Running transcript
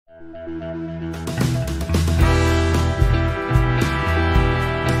Hey,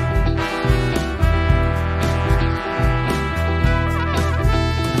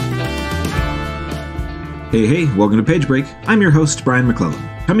 welcome to Page Break. I'm your host, Brian McClellan,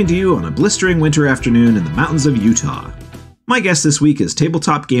 coming to you on a blistering winter afternoon in the mountains of Utah. My guest this week is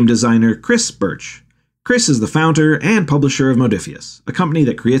tabletop game designer Chris Birch. Chris is the founder and publisher of Modiphius, a company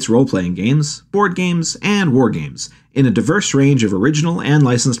that creates role-playing games, board games, and war games in a diverse range of original and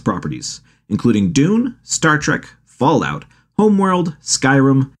licensed properties, including Dune, Star Trek, Fallout, Homeworld,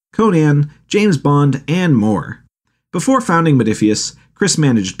 Skyrim, Conan, James Bond, and more. Before founding Modiphius, Chris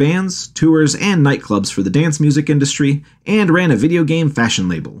managed bands, tours, and nightclubs for the dance music industry, and ran a video game fashion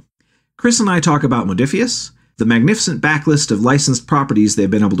label. Chris and I talk about Modiphius, the magnificent backlist of licensed properties they've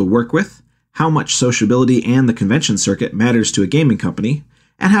been able to work with, how much sociability and the convention circuit matters to a gaming company,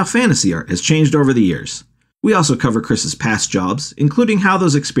 and how fantasy art has changed over the years. We also cover Chris's past jobs, including how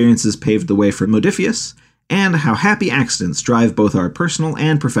those experiences paved the way for Modiphius, and how happy accidents drive both our personal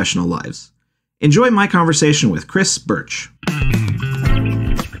and professional lives. Enjoy my conversation with Chris Birch.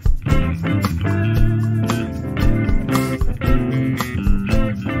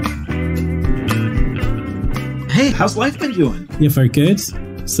 Hey, how's life been doing? Yeah, very good.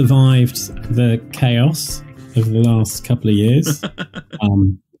 Survived the chaos of the last couple of years.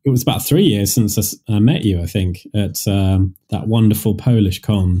 It was about 3 years since I met you, I think, at that wonderful Polish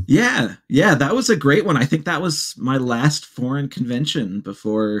con. Yeah, that was a great one. I think that was my last foreign convention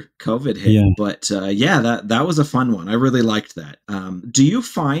before COVID hit. Yeah. But that was a fun one. I really liked that. Do you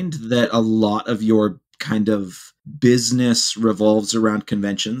find that a lot of your kind of business revolves around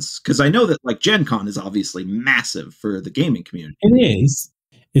conventions? Because I know that like Gen Con is obviously massive for the gaming community. It is.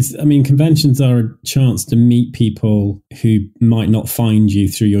 Conventions are a chance to meet people who might not find you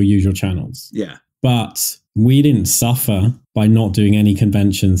through your usual channels. Yeah. But we didn't suffer by not doing any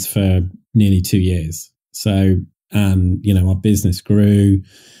conventions for nearly 2 years. So, our business grew.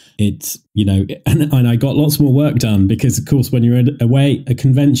 And I got lots more work done because, of course, when you're away, a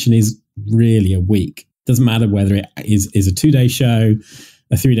convention is really a week. Doesn't matter whether it is a 2-day show,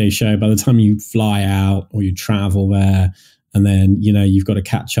 a 3-day show. By the time you fly out or you travel there, and then, you've got to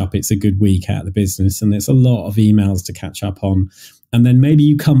catch up. It's a good week out of the business, and there's a lot of emails to catch up on. And then maybe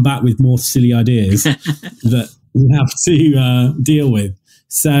you come back with more silly ideas that you have to deal with.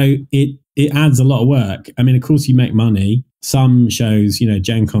 So it adds a lot of work. I mean, of course, you make money. Some shows,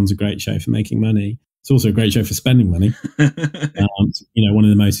 Gen Con's a great show for making money. It's also a great show for spending money. One of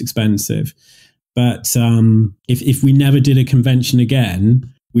the most expensive. But if we never did a convention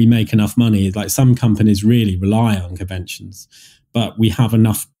again, we make enough money. Like some companies really rely on conventions, but we have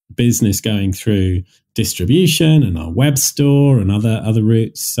enough business going through distribution and our web store and other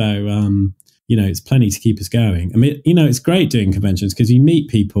routes. So, it's plenty to keep us going. I mean, it's great doing conventions because you meet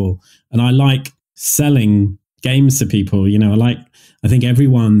people, and I like selling games to people. I think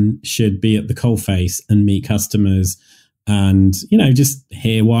everyone should be at the coalface and meet customers and, just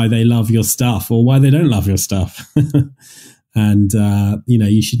hear why they love your stuff or why they don't love your stuff. And,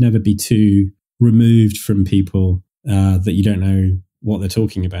 you should never be too removed from people that you don't know what they're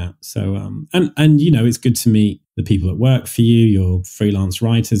talking about. So, it's good to meet the people that work for you, your freelance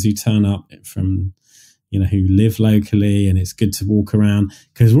writers who turn up from, who live locally. And it's good to walk around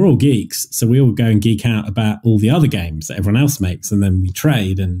because we're all geeks. So we all go and geek out about all the other games that everyone else makes. And then we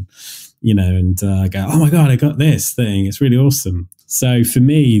trade and, go, oh my God, I got this thing. It's really awesome. So for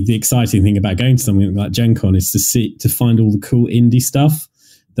me, the exciting thing about going to something like Gen Con is to find all the cool indie stuff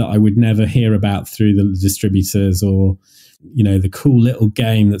that I would never hear about through the distributors, or, the cool little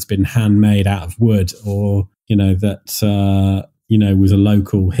game that's been handmade out of wood, or, that, was a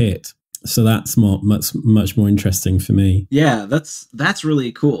local hit. So that's much more interesting for me. Yeah, that's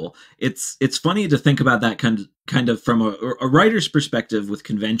really cool. It's funny to think about that kind of from a writer's perspective with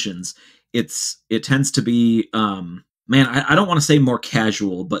conventions. It tends to be, I don't want to say more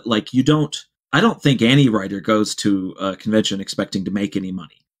casual, but like I don't think any writer goes to a convention expecting to make any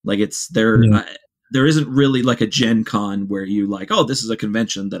money. Like there isn't really like a Gen Con where you like, oh, this is a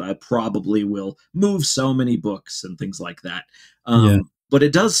convention that I probably will move so many books and things like that. But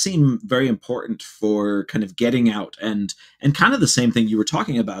it does seem very important for kind of getting out and kind of the same thing you were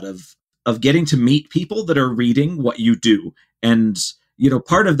talking about of getting to meet people that are reading what you do. And,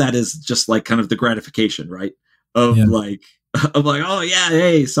 part of that is just like kind of the gratification, right? Of like, oh yeah,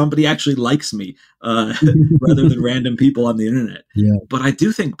 hey, somebody actually likes me, rather than random people on the internet. Yeah. But I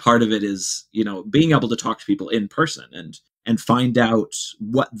do think part of it is, being able to talk to people in person and find out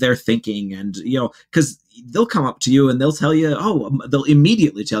what they're thinking. And, because they'll come up to you and they'll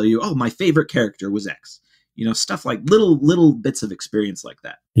immediately tell you, oh, my favorite character was X, stuff like little bits of experience like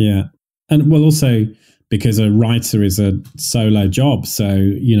that. Yeah. And well, also because a writer is a solo job. So,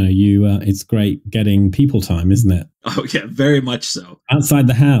 it's great getting people time, isn't it? Oh, yeah, very much so. Outside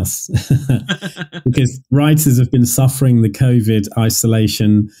the house. Because writers have been suffering the COVID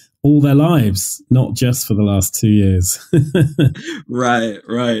isolation all their lives, not just for the last 2 years.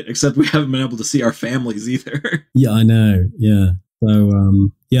 Right. Except we haven't been able to see our families either. Yeah, I know. Yeah. So,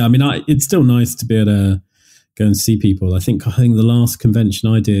 it's still nice to be able to go and see people. I think the last convention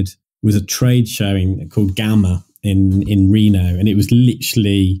I did was a trade showing called Gamma in Reno, and it was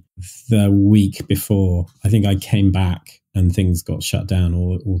literally the week before I think I came back and things got shut down,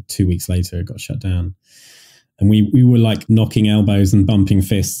 or 2 weeks later it got shut down, and we were like knocking elbows and bumping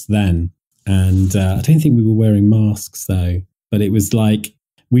fists then, and I don't think we were wearing masks though, but it was like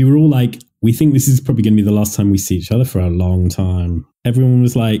we were all like, we think this is probably going to be the last time we see each other for a long time. Everyone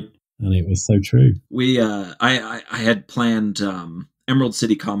was like, and it was so true. I had planned Emerald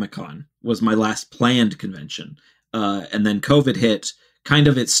City Comic Con was my last planned convention. And then COVID hit, kind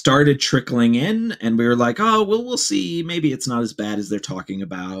of it started trickling in, and we were like, oh, well, we'll see. Maybe it's not as bad as they're talking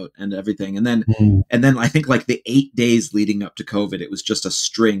about and everything. And then I think like the 8 days leading up to COVID, it was just a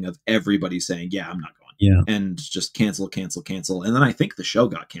string of everybody saying, yeah, I'm not going. Yeah. And just cancel. And then I think the show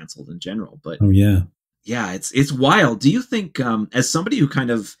got canceled in general. But yeah, it's wild. Do you think, as somebody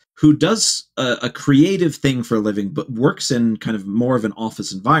who does a creative thing for a living, but works in kind of more of an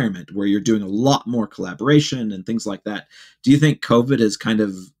office environment where you're doing a lot more collaboration and things like that, do you think COVID has kind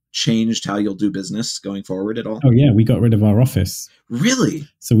of changed how you'll do business going forward at all? Oh yeah, we got rid of our office. Really?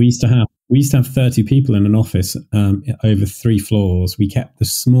 So we used to have 30 people in an office over 3 floors. We kept the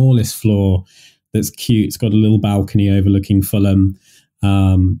smallest floor that's cute. It's got a little balcony overlooking Fulham.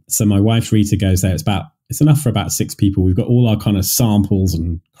 So my wife Rita goes there. It's enough for about 6 people. We've got all our kind of samples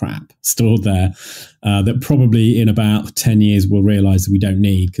and crap stored there that probably in about 10 years we'll realize that we don't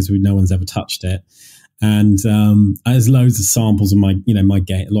need because no one's ever touched it. And there's loads of samples of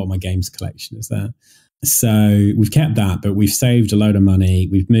a lot of my games collection is there. So we've kept that, but we've saved a load of money.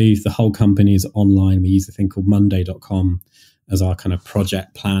 We've moved the whole company's online. We use a thing called Monday.com as our kind of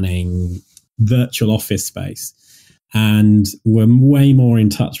project planning virtual office space. And we're way more in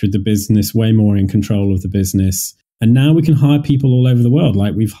touch with the business, way more in control of the business. And now we can hire people all over the world.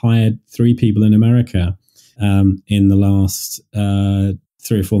 Like we've hired 3 people in America in the last 3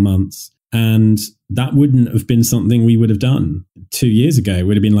 or 4 months. And that wouldn't have been something we would have done 2 years ago. It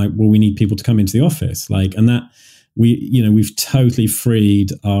would have been like, well, we need people to come into the office. And that we've totally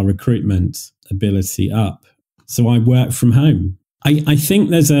freed our recruitment ability up. So I work from home. I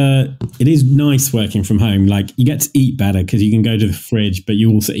think it is nice working from home. Like you get to eat better because you can go to the fridge, but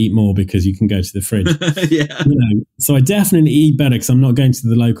you also eat more because you can go to the fridge. Yeah. So I definitely eat better because I'm not going to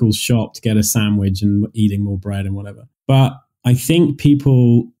the local shop to get a sandwich and eating more bread and whatever. But I think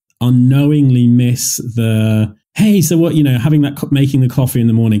people unknowingly miss the, hey, so what, making the coffee in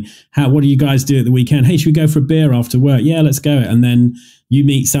the morning. What do you guys do at the weekend? Hey, should we go for a beer after work? Yeah, let's go. And then you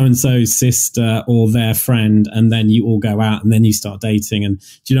meet so-and-so's sister or their friend, and then you all go out and then you start dating. And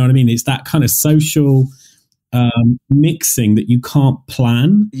do you know what I mean? It's that kind of social mixing that you can't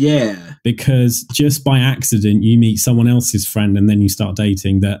plan. Yeah. Because just by accident, you meet someone else's friend and then you start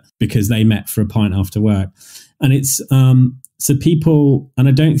dating because they met for a pint after work. And it's, so people, and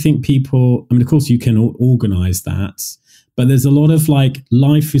I don't think people, of course you can organize that, but there's a lot of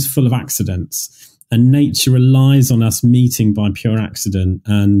life is full of accidents. And nature relies on us meeting by pure accident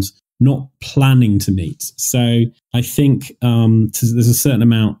and not planning to meet. So I think there's a certain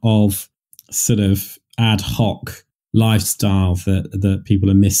amount of sort of ad hoc lifestyle that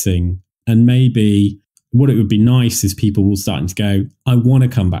people are missing. And maybe what it would be nice is people will starting to go, I want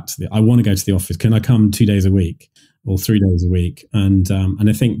to I want to go to the office. Can I come 2 days a week or 3 days a week? And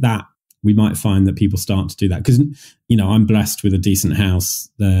I think that we might find that people start to do that because, I'm blessed with a decent house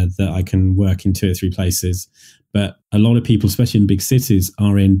that I can work in 2 or 3 places. But a lot of people, especially in big cities,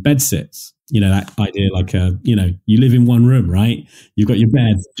 are in bed sits. That idea you live in one room, right? You've got your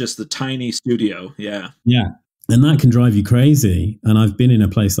bed. Just the tiny studio. Yeah. Yeah. And that can drive you crazy. And I've been in a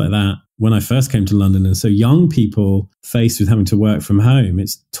place like that when I first came to London. And so young people faced with having to work from home,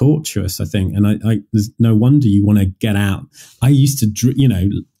 it's torturous, I think. And there's no wonder you want to get out. I used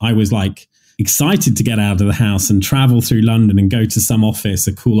to, I was excited to get out of the house and travel through London and go to some office,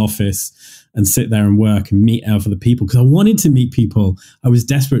 a cool office, and sit there and work and meet other people because I wanted to meet people. I was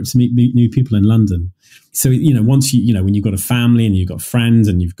desperate to meet new people in London. So, once when you've got a family and you've got friends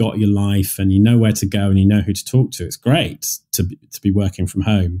and you've got your life and you know where to go and you know who to talk to, it's great to be working from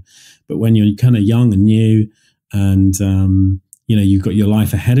home. But when you're kind of young and new and, you've got your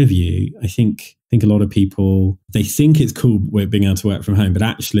life ahead of you, I think think a lot of people, they think it's cool being able to work from home, but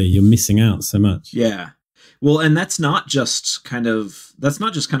actually you're missing out so much. Yeah. Well, and that's not just kind of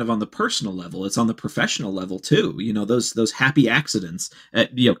on the personal level. It's on the professional level too. You know, those happy accidents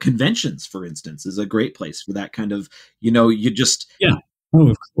at, you know, conventions, for instance, is a great place for that kind of, you know, you just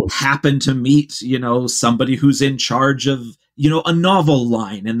of course. happen to meet, you know, somebody who's in charge of, you know, a novel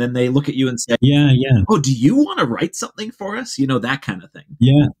line, and then they look at you and say, oh, do you want to write something for us? You know, that kind of thing.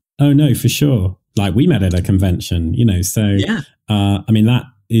 Yeah. Oh no, for sure. Like we met at a convention, you know, so I mean, that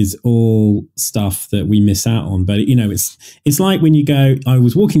is all stuff that we miss out on. But, you know, it's like when you go, I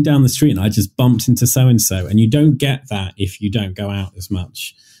was walking down the street and I just bumped into so-and-so, and you don't get that if you don't go out as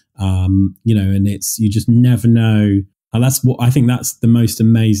much, you know, and you just never know. And that's what I think, that's the most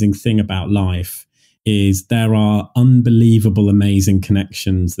amazing thing about life, is there are unbelievable, amazing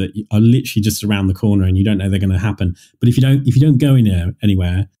connections that are literally just around the corner and you don't know they're going to happen. But if you don't go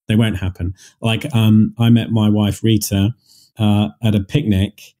anywhere, they won't happen. Like, I met my wife, Rita, at a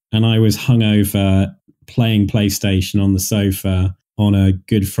picnic, and I was hungover playing PlayStation on the sofa on a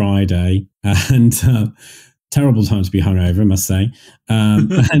Good Friday, and terrible time to be hungover, I must say.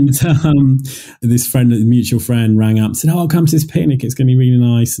 This friend, a mutual friend, rang up and said, "Oh, I'll come to this picnic. It's going to be really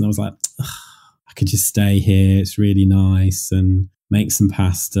nice." And I was like, I could just stay here. It's really nice, and make some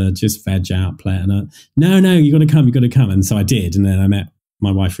pasta, just veg out, play it. And no, you got to come. You got to come. And so I did. And then I met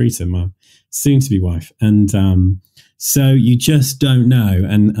my wife, Rita, my soon-to-be wife. And so you just don't know.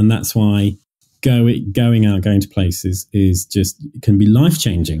 And that's why going out, going to places is just, can be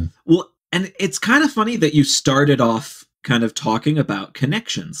life-changing. Well, and it's kind of funny that you started off kind of talking about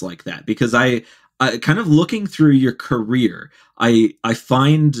connections like that, because I kind of looking through your career, I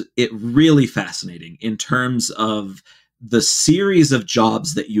find it really fascinating in terms of the series of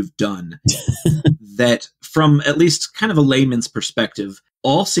jobs that you've done that, from at least kind of a layman's perspective,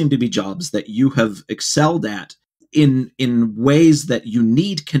 all seem to be jobs that you have excelled at in ways that you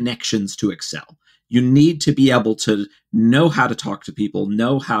need connections to excel. You need to be able to know how to talk to people,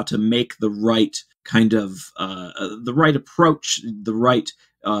 know how to make the right kind of the right approach, the right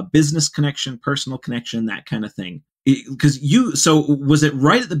business connection, personal connection, that kind of thing. So was it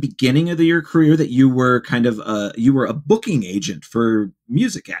right at the beginning of your career that you were kind of you were a booking agent for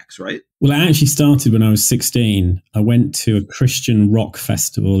music acts, right? Well, I actually started when I was 16. I went to a Christian rock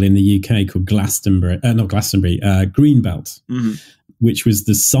festival in the UK called Greenbelt, which was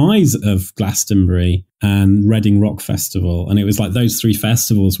the size of Glastonbury and Reading Rock Festival. And it was like those three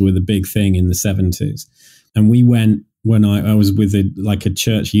festivals were the big thing in the 70s. And we went when I was with a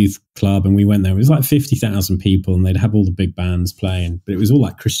church youth club, and we went there. It was like 50,000 people, and they'd have all the big bands playing, but it was all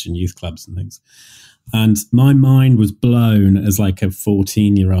like Christian youth clubs and things. And my mind was blown as like a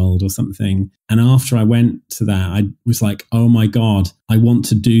 14-year-old or something. And after I went to that, I was like, oh my God, I want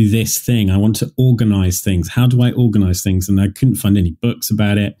to do this thing. I want to organize things. How do I organize things? And I couldn't find any books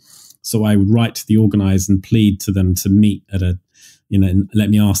about it. So I would write to the organizers and plead to them to meet at and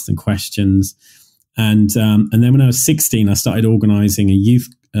let me ask them questions. And then when I was 16, I started organizing a youth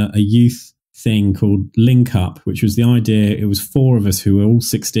thing called Link Up, which was the idea. It was 4 of us who were all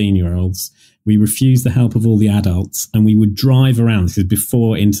 16-year-olds. We refused the help of all the adults, and we would drive around. This is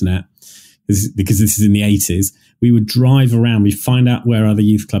before internet, because this is in the 80s. We would drive around. We'd find out where other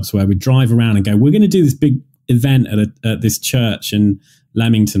youth clubs were. We'd drive around and go, we're going to do this big event at this church in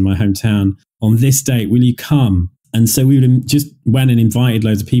Leamington, my hometown, on this date. Will you come? And so we would just went and invited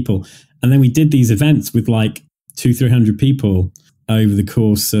loads of people. And then we did these events with like 200-300 people over the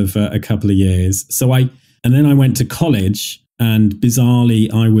course of a couple of years. And then I went to college, and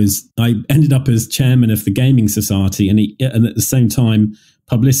bizarrely, I ended up as chairman of the Gaming Society, and at the same time,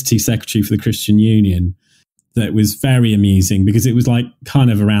 publicity secretary for the Christian Union. That was very amusing, because it was like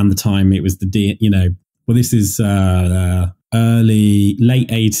kind of around the time it was this is late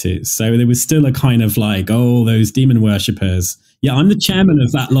 80s. So there was still a kind of like, oh, those demon worshippers. Yeah, I'm the chairman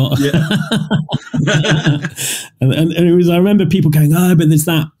of that lot. Yeah. and it was, I remember people going, oh, but there's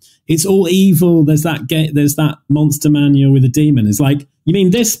that, it's all evil. There's that monster manual with a demon. It's like, you mean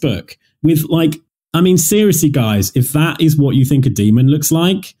this book with like, I mean, seriously, guys, if that is what you think a demon looks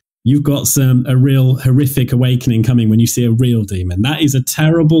like, you've got a real horrific awakening coming when you see a real demon. That is a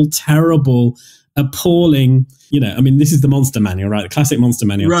terrible, terrible, appalling, I mean, this is the monster manual, right? The classic monster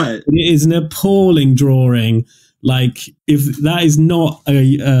manual. Right. It is an appalling drawing. Like, if that is not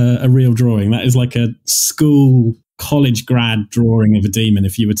a real drawing, that is like a school, college grad drawing of a demon,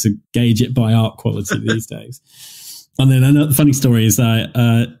 if you were to gauge it by art quality these days. And then another funny story is that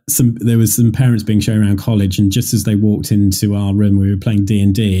there was some parents being shown around college, and just as they walked into our room, we were playing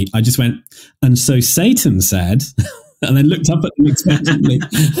D&D. I just went, and so Satan said, and then looked up at them expectantly.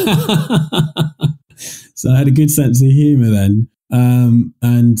 So I had a good sense of humour then.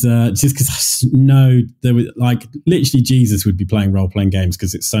 Just because I know there was like literally Jesus would be playing role-playing games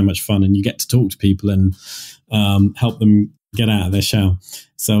because it's so much fun and you get to talk to people and help them get out of their shell.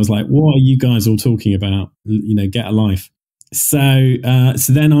 So I was like, what are you guys all talking about? Get a life. So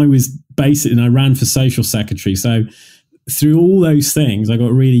then I was basically, and I ran for social secretary. So through all those things, I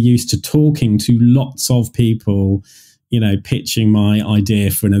got really used to talking to lots of people, pitching my idea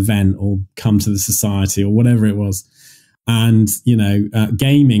for an event or come to the society or whatever it was. And,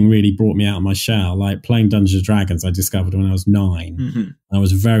 gaming really brought me out of my shell. Like playing Dungeons and Dragons, I discovered when I was 9. Mm-hmm. I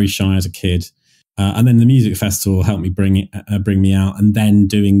was very shy as a kid. And then the music festival helped me bring me out. And then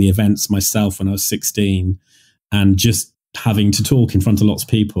doing the events myself when I was 16 and just having to talk in front of lots of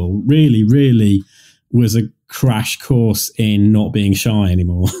people really, really was a crash course in not being shy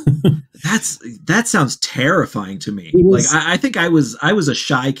anymore. That sounds terrifying to me. Like I think I was a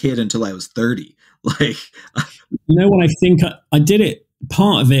shy kid until I was 30. Like, what I think I did it.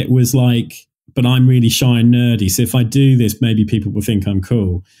 Part of it was like, but I'm really shy and nerdy. So if I do this, maybe people will think I'm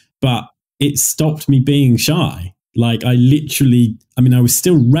cool. But it stopped me being shy. Like I was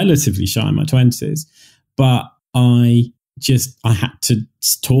still relatively shy in my 20s, but I had to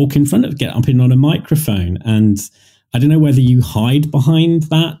talk get up in on a microphone. And I don't know whether you hide behind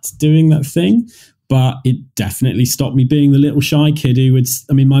that, doing that thing, but it definitely stopped me being the little shy kid who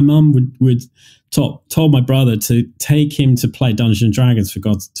my mum would told my brother to take him to play Dungeons and Dragons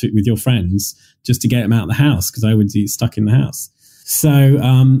with your friends just to get him out of the house because I would be stuck in the house. So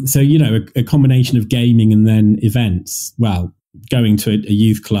a combination of gaming and then events. Well, going to a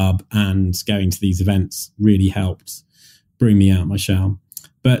youth club and going to these events really helped bring me out of my shell.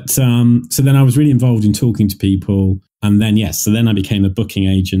 But so then I was really involved in talking to people, and then so then I became a booking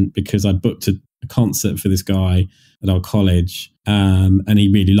agent because I booked a concert for this guy at our college, and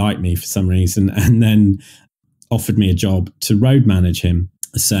he really liked me for some reason, and then offered me a job to road manage him.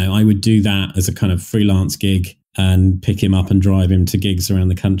 So I would do that as a kind of freelance gig and pick him up and drive him to gigs around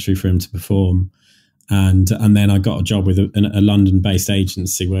the country for him to perform. And then I got a job with a London-based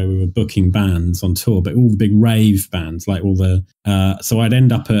agency where we were booking bands on tour, but all the big rave bands, like all the. So I'd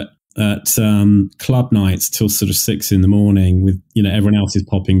end up at club nights till sort of 6 a.m. with everyone else is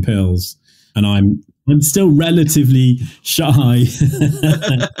popping pills, and I'm still relatively shy.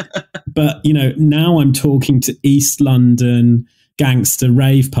 But now I'm talking to East London gangster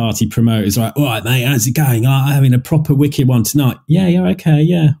rave party promoters, like, all right, mate, how's it going? I'm having a proper wicked one tonight. Yeah, okay,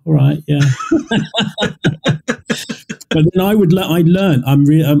 yeah, all right, yeah. But then I learned. I'm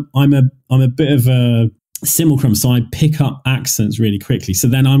a bit of a simulacrum, so I pick up accents really quickly. So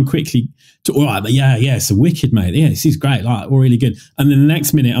then I'm quickly all right, but yeah, it's a wicked, mate. Yeah, this is great, like, we're really good. And then the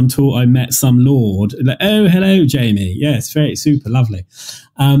next minute, I'm taught I met some lord. Like, oh, hello, Jamie. Yeah, it's very super lovely.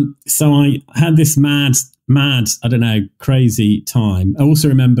 So I had this mad, I don't know, crazy time. I also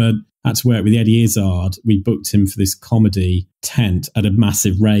remember I had to work with Eddie Izzard. We booked him for this comedy tent at a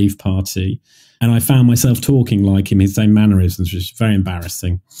massive rave party. And I found myself talking like him, his same mannerisms, which was very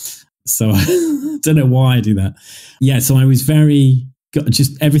embarrassing. So I don't know why I do that. Yeah, so I was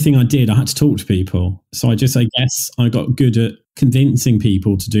just everything I did, I had to talk to people. So I guess I got good at convincing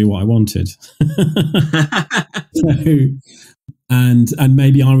people to do what I wanted. And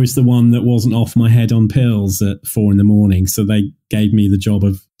maybe I was the one that wasn't off my head on pills at 4 a.m. So they gave me the job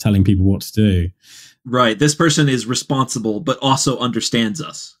of telling people what to do. Right. This person is responsible, but also understands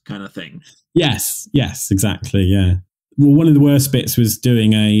us, kind of thing. Yes, exactly. Yeah. Well, one of the worst bits was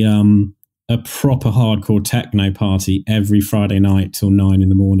doing a proper hardcore techno party every Friday night till 9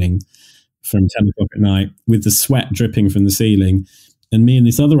 a.m. from 10 o'clock at night with the sweat dripping from the ceiling. And me and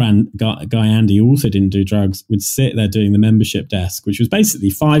this other guy, Andy, who also didn't do drugs, would sit there doing the membership desk, which was basically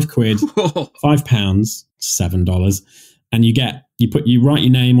 £5, £5, $7. And you write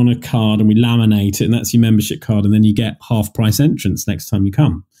your name on a card and we laminate it, and that's your membership card. And then you get half price entrance next time you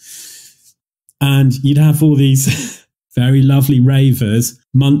come. And you'd have all these very lovely ravers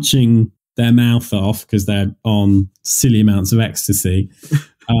munching their mouth off because they're on silly amounts of ecstasy,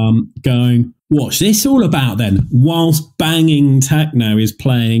 going, what's this all about then? Whilst banging techno is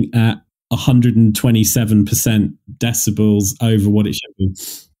playing at 127% decibels over what it should be.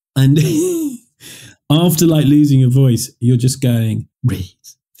 And after like losing your voice, you're just going, read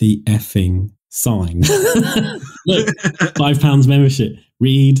the effing sign. Look, £5 membership,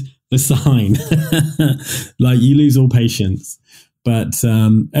 read the sign. Like you lose all patience. But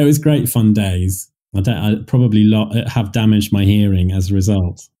it was great fun days. I probably have damaged my hearing as a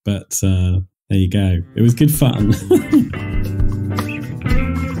result, but there you go. It was good fun.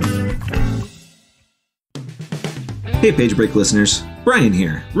 Hey Page Break listeners, Brian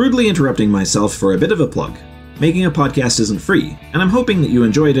here, rudely interrupting myself for a bit of a plug. Making a podcast isn't free, and I'm hoping that you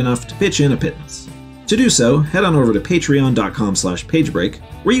enjoy it enough to pitch in a pittance. To do so, head on over to patreon.com/pagebreak,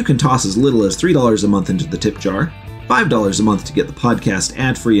 where you can toss as little as $3 a month into the tip jar, $5 a month to get the podcast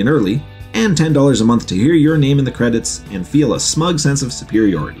ad-free and early, and $10 a month to hear your name in the credits and feel a smug sense of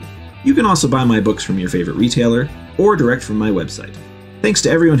superiority. You can also buy my books from your favorite retailer, or direct from my website. Thanks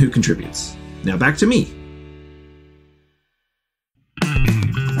to everyone who contributes. Now back to me.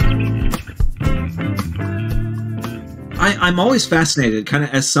 I'm always fascinated, kind of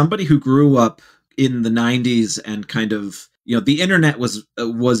as somebody who grew up in the 90s and kind of, you know, the internet was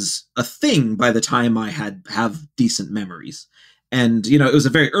a thing by the time I have decent memories. And, you know, it was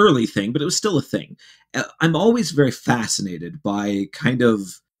a very early thing, but it was still a thing. I'm always very fascinated by kind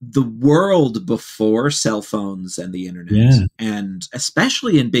of the world before cell phones and the internet. Yeah. And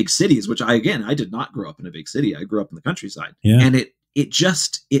especially in big cities, which I did not grow up in a big city. I grew up in the countryside. Yeah. And it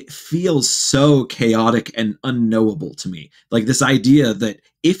feels so chaotic and unknowable to me. Like this idea that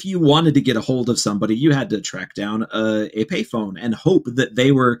if you wanted to get a hold of somebody, you had to track down a payphone and hope that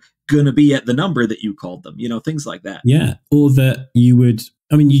they were going to be at the number that you called them, you know, things like that. Yeah. Or that you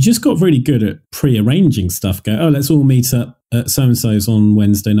just got really good at pre-arranging stuff. Go, oh, let's all meet up at so-and-so's on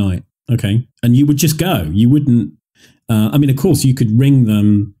Wednesday night. Okay. And you would just go. You wouldn't, of course you could ring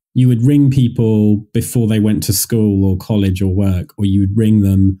them. You would ring people before they went to school or college or work, or you would ring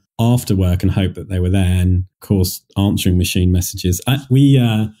them after work and hope that they were there. And of course, answering machine messages. We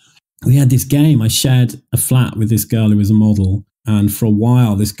had this game. I shared a flat with this girl who was a model. And for a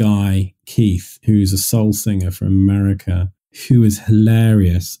while, this guy, Keith, who's a soul singer from America, who was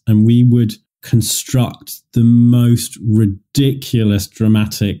hilarious. And we would construct the most ridiculous,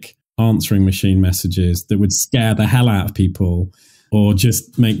 dramatic answering machine messages that would scare the hell out of people, or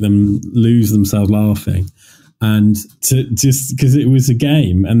just make them lose themselves laughing. And just because it was a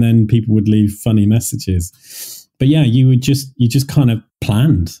game, and then people would leave funny messages. But yeah, you just kind of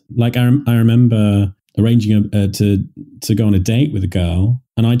planned. Like I remember arranging to go on a date with a girl,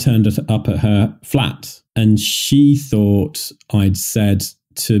 and I turned up at her flat, and she thought I'd said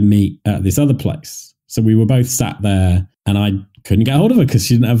to meet at this other place. So we were both sat there, and I couldn't get hold of her because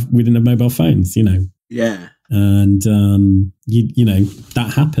we didn't have mobile phones, you know. Yeah. And you know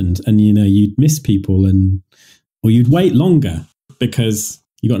that happened, and you know you'd miss people, or you'd wait longer because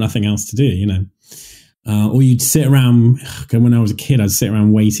you got nothing else to do, you know, or you'd sit around. When I was a kid, I'd sit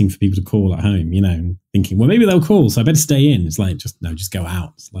around waiting for people to call at home, you know, and thinking, well, maybe they'll call, so I better stay in. It's like just go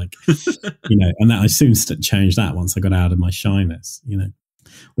out. It's like you know, and that I soon changed that once I got out of my shyness, you know.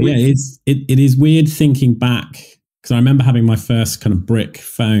 But yeah, it is weird thinking back, because I remember having my first kind of brick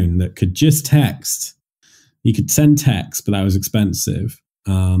phone that could just text. You could send text, but that was expensive,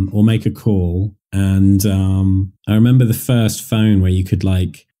 or make a call. And I remember the first phone where you could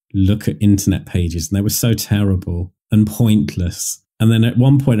like look at internet pages, and they were so terrible and pointless. And then at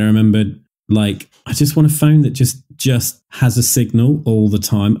one point I remembered, like, I just want a phone that just has a signal all the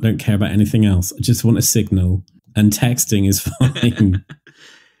time. I don't care about anything else. I just want a signal, and texting is fine.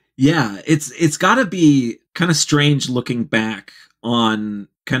 Yeah, it's got to be kind of strange looking back on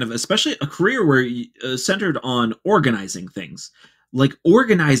kind of especially a career where centered on organizing things. Like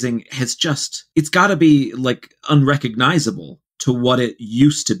organizing it's got to be like unrecognizable to what it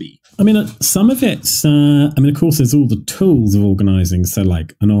used to be. I mean, some of it's, of course, there's all the tools of organizing. So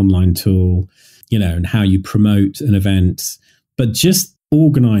like an online tool, you know, and how you promote an event, but just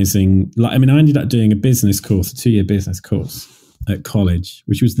organizing. Like, I ended up doing a 2-year business course at college,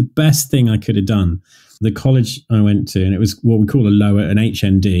 which was the best thing I could have done. The college I went to, and it was what we call an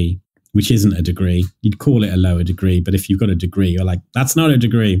HND, which isn't a degree. You'd call it a lower degree, but if you've got a degree, you're like, that's not a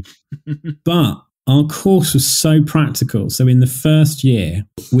degree. But our course was so practical. So in the first year,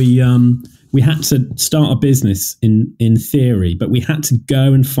 we had to start a business in theory, but we had to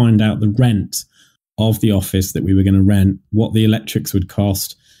go and find out the rent of the office that we were going to rent, what the electrics would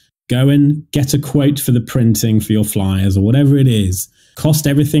cost, go and get a quote for the printing for your flyers or whatever it is, cost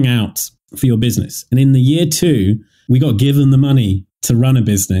everything out for your business. And in the year 2, we got given the money to run a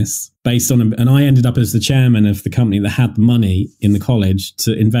business based on, and I ended up as the chairman of the company that had the money in the college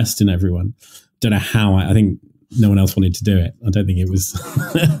to invest in everyone. Don't know how, I think no one else wanted to do it. I don't think it was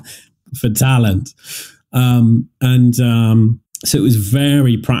for talent. So it was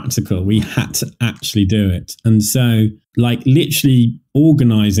very practical. We had to actually do it. And so like literally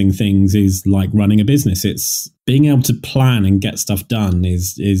organizing things is like running a business. It's being able to plan and get stuff done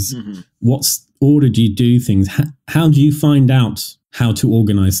is what's order do you do things? How do you find out how to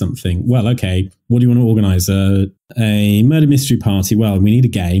organize something? Well, okay, what do you want to organize? A murder mystery party? Well, we need a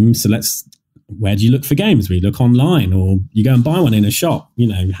game. So where do you look for games? We look online, or you go and buy one in a shop. You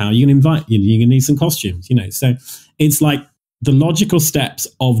know, how are you going to invite? You're going to need some costumes. You know, so it's like the logical steps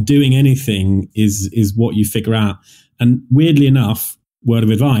of doing anything is what you figure out. And weirdly enough, word of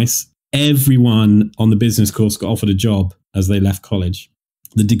advice: everyone on the business course got offered a job as they left college.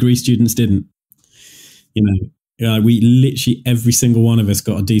 The degree students didn't. You know, we literally every single one of us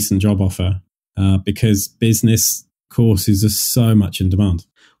got a decent job offer because business courses are so much in demand.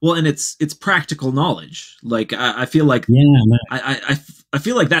 Well, and it's practical knowledge. Like I feel like I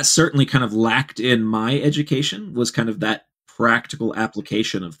feel like that certainly kind of lacked in my education, was kind of that practical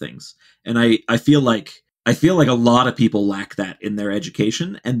application of things. And I feel like a lot of people lack that in their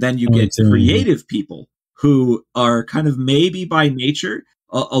education. And then you get creative people who are kind of maybe by nature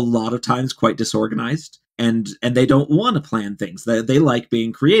a lot of times quite disorganized, and they don't want to plan things. They like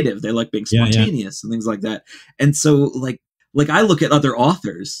being creative. They like being spontaneous and things like that. And so like I look at other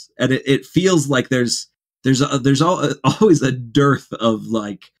authors, and it feels like there's always a dearth of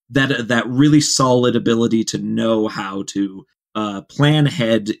like that really solid ability to know how to plan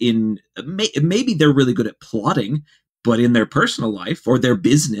ahead. In maybe they're really good at plotting, but in their personal life or their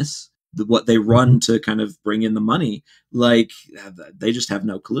business, what they run to kind of bring in the money, like they just have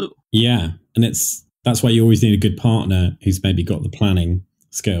no clue. Yeah, and that's why you always need a good partner who's maybe got the planning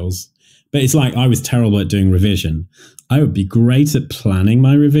skills. But it's like I was terrible at doing revision. I would be great at planning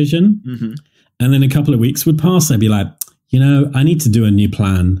my revision. Mm-hmm. And then a couple of weeks would pass. I'd be like, you know, I need to do a new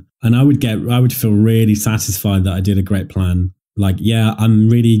plan. And I would feel really satisfied that I did a great plan. Like, yeah,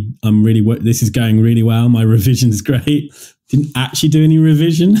 this is going really well. My revision is great. Didn't actually do any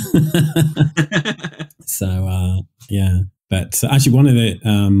revision. So, yeah. But actually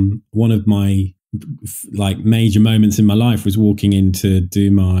one of my like major moments in my life was walking in to do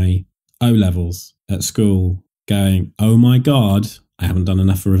my O-levels at school, going, oh my God, I haven't done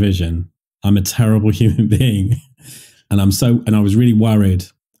enough revision. I'm a terrible human being. And I was really worried.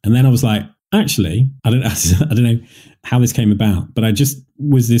 And then I was like, actually, I don't know how this came about, but I just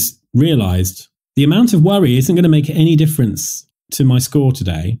realized the amount of worry isn't going to make any difference to my score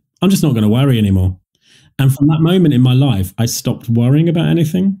today. I'm just not going to worry anymore. And from that moment in my life, I stopped worrying about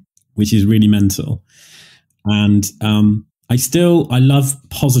anything, which is really mental. And I love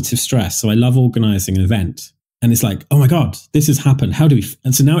positive stress. So I love organizing an event. And it's like, oh my God, this has happened.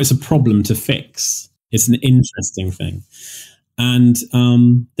 And so now it's a problem to fix. It's an interesting thing. And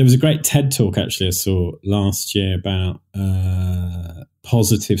there was a great TED talk actually I saw last year about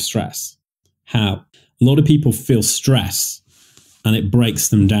positive stress. How a lot of people feel stress and it breaks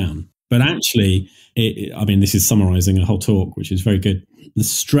them down. But actually, this is summarizing a whole talk, which is very good. The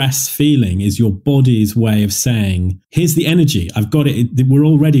stress feeling is your body's way of saying, here's the energy. I've got it. We're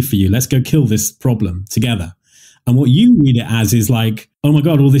all ready for you. Let's go kill this problem together. And what you read it as is like, oh my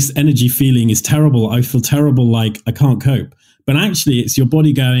God, all this energy feeling is terrible. I feel terrible, like I can't cope. But actually, it's your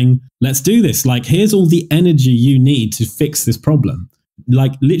body going, let's do this. Like, here's all the energy you need to fix this problem.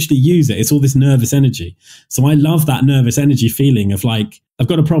 Like, literally use it. It's all this nervous energy. So I love that nervous energy feeling of like, I've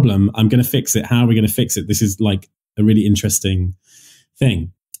got a problem. I'm going to fix it. How are we going to fix it? This is like a really interesting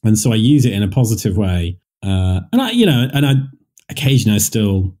thing. And so I use it in a positive way. And occasionally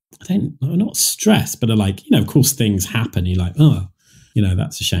I'm not stressed, but of course things happen. You're like, oh,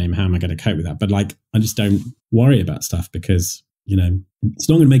 that's a shame. How am I going to cope with that? But like, I just don't worry about stuff because, it's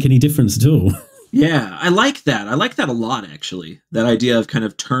not going to make any difference at all. Yeah, I like that. I like that a lot, actually. That idea of kind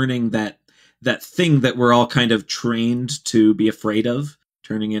of turning that thing that we're all kind of trained to be afraid of,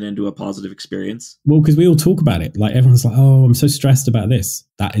 turning it into a positive experience. Well, because we all talk about it. Like everyone's like, oh, I'm so stressed about this.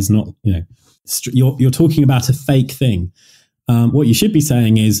 That is not, you're talking about a fake thing. What you should be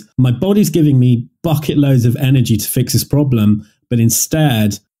saying is, my body's giving me bucket loads of energy to fix this problem, but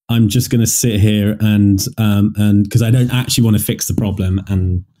instead I'm just going to sit here and because I don't actually want to fix the problem.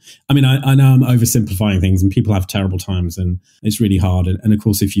 And I mean, I know I'm oversimplifying things and people have terrible times and it's really hard. And of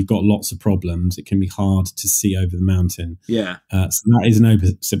course, if you've got lots of problems, it can be hard to see over the mountain. Yeah. So that is an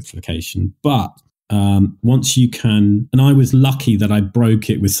oversimplification. But once you can, and I was lucky that I broke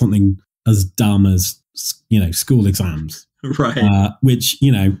it with something as dumb as, school exams. Right. Which,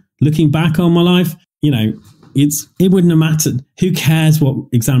 looking back on my life, it wouldn't have mattered. Who cares what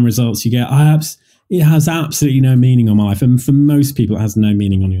exam results you get? It has absolutely no meaning on my life. And for most people, it has no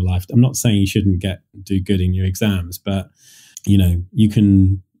meaning on your life. I'm not saying you shouldn't do good in your exams, but,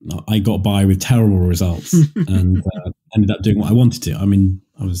 I got by with terrible results and ended up doing what I wanted to. I mean,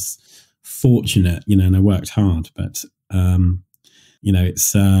 I was fortunate, and I worked hard, but,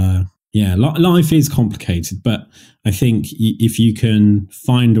 it's, life is complicated, but I think if you can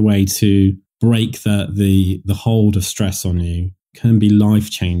find a way to break the hold of stress on you, can be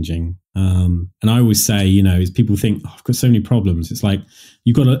life-changing. And I always say, is people think, I've got so many problems. It's like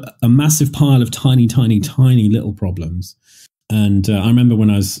you've got a massive pile of tiny, tiny, tiny little problems. And I remember when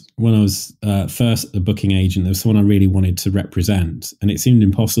I was first a booking agent, there was someone I really wanted to represent, and it seemed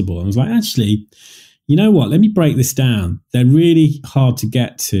impossible. I was like, actually, you know what? Let me break this down. They're really hard to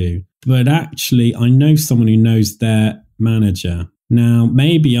get to, but actually, I know someone who knows their manager. Now,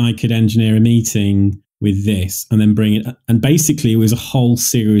 maybe I could engineer a meeting with this and then bring it. And basically, it was a whole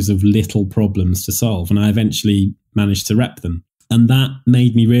series of little problems to solve, and I eventually managed to rep them. And that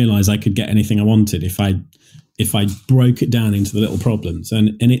made me realize I could get anything I wanted if I broke it down into the little problems.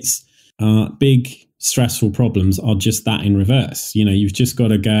 And it's big, stressful problems are just that in reverse. You've just got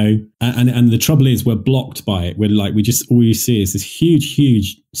to go. And the trouble is we're blocked by it. We're like, all you see is this huge,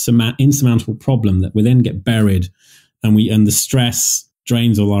 huge insurmountable problem that we then get buried, and the stress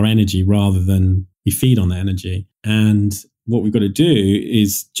drains all our energy rather than we feed on the energy. And what we've got to do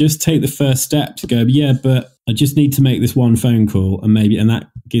is just take the first step to go, yeah, but I just need to make this one phone call, and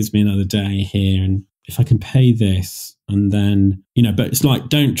that gives me another day here. And if I can pay this, and then, but it's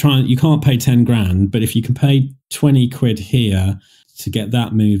like, you can't pay 10 grand, but if you can pay 20 quid here to get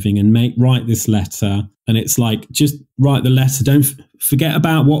that moving and write this letter, and it's like, just write the letter. Don't forget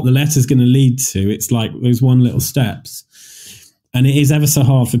about what the letter's going to lead to. It's like those one little steps. And it is ever so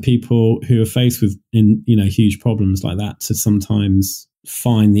hard for people who are faced with, huge problems like that to sometimes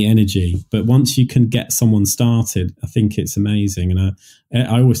find the energy. But once you can get someone started, I think it's amazing. And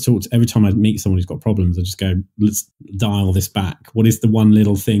I always every time I meet someone who's got problems, I just go, let's dial this back. What is the one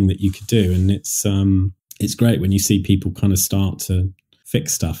little thing that you could do? And it's great when you see people kind of start to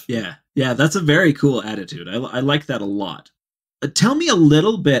fix stuff. Yeah, that's a very cool attitude. I like that a lot. Tell me a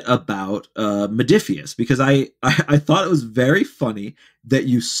little bit about Modiphius, because I thought it was very funny that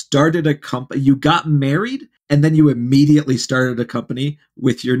you started a company, you got married, and then you immediately started a company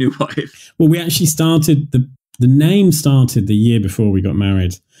with your new wife. Well, we actually started, the name started the year before we got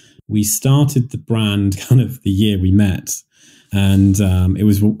married. We started the brand kind of the year we met. And it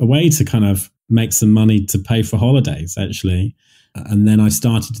was a way to kind of make some money to pay for holidays, actually. And then I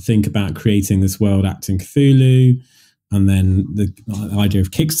started to think about creating this world acting Cthulhu. And then the idea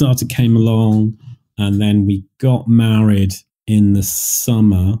of Kickstarter came along, and then we got married in the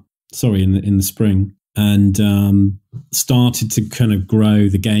spring, and started to kind of grow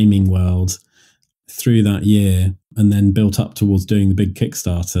the gaming world through that year, and then built up towards doing the big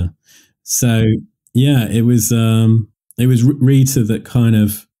Kickstarter. So yeah, it was Rita that kind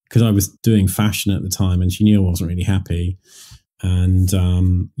of, because I was doing fashion at the time, and she knew I wasn't really happy, and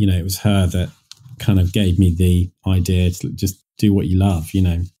it was her that kind of gave me the idea to just do what you love,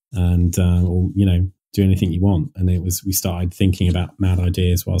 and do anything you want. And we started thinking about mad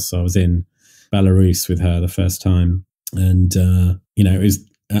ideas whilst I was in Belarus with her the first time. And it was,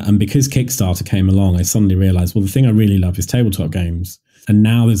 and because Kickstarter came along, I suddenly realized, well, the thing I really love is tabletop games, and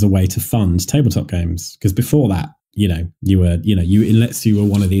now there's a way to fund tabletop games, because before that, unless you were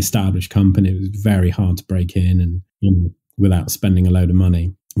one of the established companies, it was very hard to break in and without spending a load of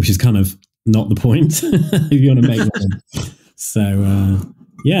money, which is kind of not the point if you want to make money. So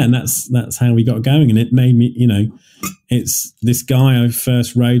and that's how we got going. And it made me, it's this guy I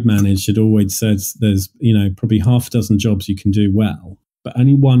first road managed had always said there's probably half a dozen jobs you can do well, but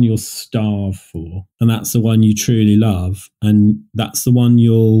only one you'll starve for, and that's the one you truly love, and that's the one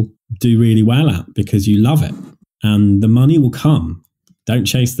you'll do really well at because you love it, and the money will come. Don't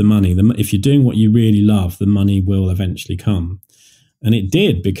chase the money. If you're doing what you really love, the money will eventually come. And it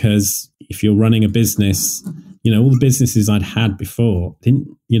did, because if you're running a business, all the businesses I'd had before,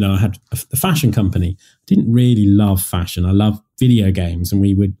 I had the fashion company. I didn't really love fashion. I loved video games, and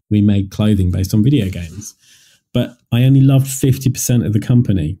we made clothing based on video games. But I only loved 50% of the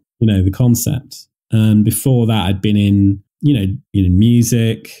company, the concept. And before that, I'd been in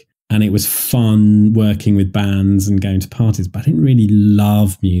music, and it was fun working with bands and going to parties, but I didn't really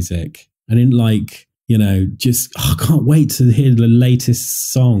love music. I didn't like, I can't wait to hear the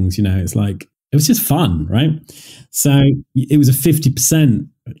latest songs. It's like, it was just fun, right? So it was a 50%,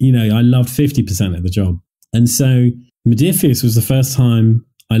 I loved 50% of the job. And so Modiphius was the first time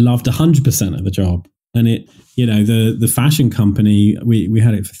I loved 100% of the job. And it, the fashion company, we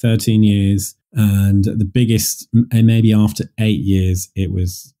had it for 13 years. And the biggest, and maybe after 8 years, it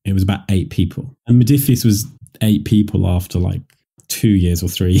was about 8 people. And Modiphius was 8 people after like 2 years or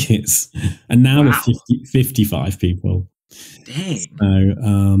 3 years. And now we're 55 people. Dang. So,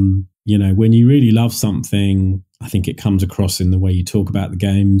 when you really love something, I think it comes across in the way you talk about the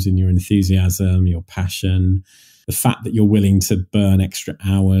games and your enthusiasm, your passion, the fact that you're willing to burn extra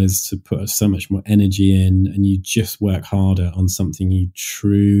hours to put so much more energy in, and you just work harder on something you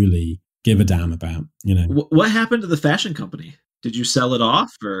truly give a damn about, What happened to the fashion company? Did you sell it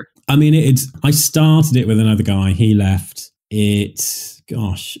off, or? I mean, I started it with another guy. He left. It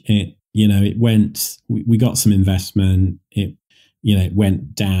went, we got some investment. It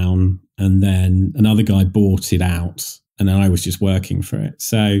went down, and then another guy bought it out, and then I was just working for it.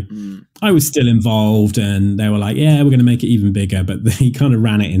 So I was still involved, and they were like, yeah, we're going to make it even bigger, but they kind of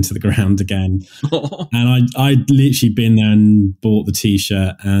ran it into the ground again. And I'd literally been there and bought the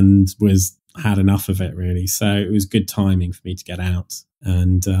t-shirt and had enough of it, really. So it was good timing for me to get out.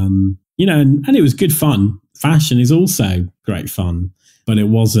 And, and it was good fun. Fashion is also great fun, but it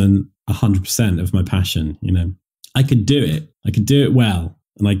wasn't 100% of my passion. I could do it. I could do it well.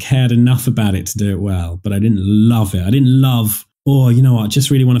 And I cared enough about it to do it well, but I didn't love it. I didn't love, I just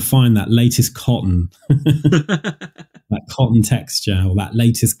really want to find that latest cotton, that cotton texture, or that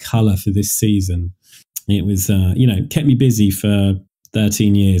latest color for this season. It was, kept me busy for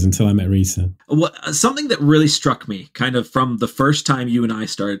 13 years until I met Rita. Something that really struck me kind of from the first time you and I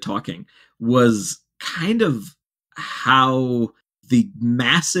started talking was kind of how the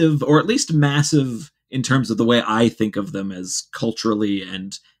massive, or at least massive in terms of the way I think of them as culturally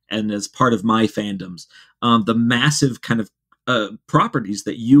and as part of my fandoms, the massive kind of properties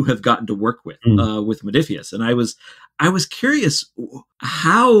that you have gotten to work with Modiphius. And I was curious,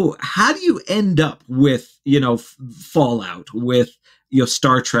 how do you end up with, Fallout, with,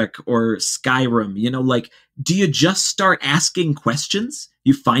 Star Trek or Skyrim? Do you just start asking questions?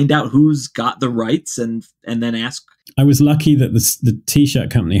 You find out who's got the rights and then ask? I was lucky that the t-shirt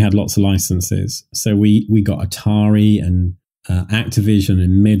company had lots of licenses. So we got Atari and Activision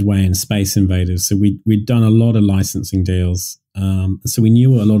and Midway and Space Invaders. So we'd done a lot of licensing deals. So we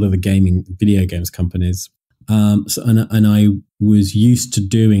knew a lot of the video games companies. And I was used to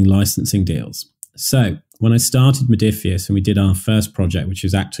doing licensing deals. So when I started Modiphius and we did our first project, which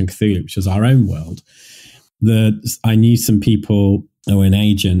was Acton Cthulhu, which was our own world, I knew some people, or an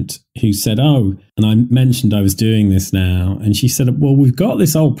agent, who said, and I mentioned I was doing this now, and she said, well, we've got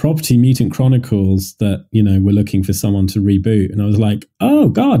this old property, Mutant Chronicles, that, we're looking for someone to reboot. And I was like, oh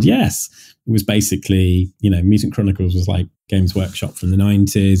God, yes. It was basically, Mutant Chronicles was like Games Workshop from the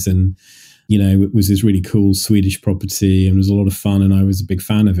 90s, and, it was this really cool Swedish property, and it was a lot of fun, and I was a big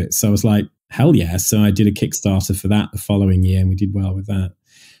fan of it. So I was like, hell yeah. So I did a Kickstarter for that the following year, and we did well with that.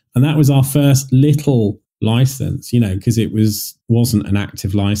 And that was our first little license, because it wasn't an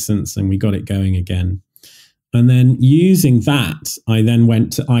active license, and we got it going again. And then using that, I then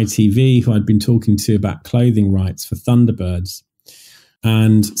went to ITV, who I'd been talking to about clothing rights for Thunderbirds,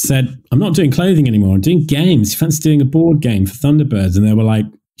 and said, I'm not doing clothing anymore, I'm doing games. You fancy doing a board game for Thunderbirds? And they were like,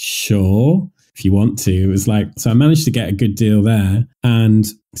 sure, if you want to. It was like, so I managed to get a good deal there. And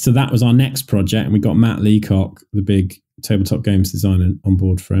so that was our next project, and we got Matt Leacock, the big tabletop games designer, on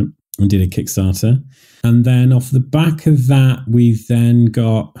board for it, and did a Kickstarter. And then off the back of that, we then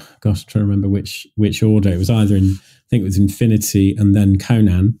got, I'm trying to remember which order. It was either I think it was Infinity and then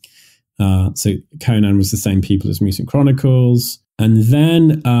Conan. So Conan was the same people as Mutant Chronicles. And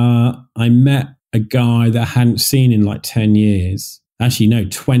then I met a guy that I hadn't seen in like 10 years. Actually, no,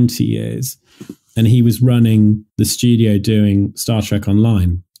 20 years. And he was running the studio doing Star Trek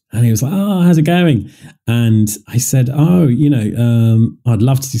Online. And he was like, how's it going? And I said, I'd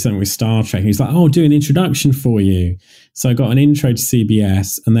love to do something with Star Trek. And he's like, do an introduction for you. So I got an intro to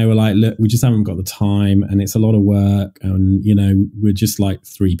CBS, and they were like, look, we just haven't got the time, and it's a lot of work. And, we're just like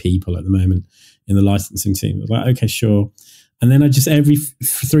 3 people at the moment in the licensing team. I was like, okay, sure. And then I just, every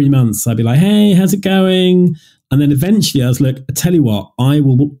 3 months, I'd be like, hey, how's it going? And then eventually I was like, I tell you what, I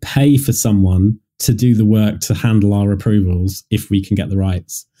will pay for someone to do the work to handle our approvals if we can get the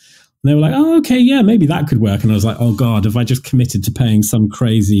rights. And they were like, okay, yeah, maybe that could work. And I was like, oh God, have I just committed to paying some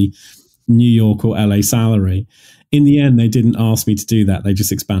crazy New York or LA salary? In the end, they didn't ask me to do that. They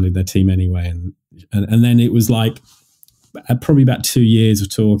just expanded their team anyway. And then it was like probably about 2 years of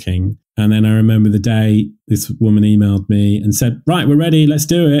talking. And then I remember the day this woman emailed me and said, right, we're ready, let's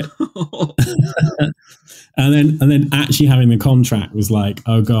do it. and then actually having the contract was like,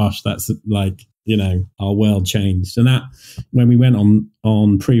 oh gosh, that's like, our world changed. And that, when we went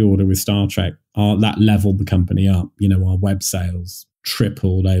on pre-order with Star Trek, that leveled the company up. Our web sales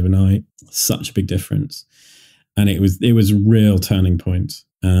tripled overnight. Such a big difference. And it was a real turning point.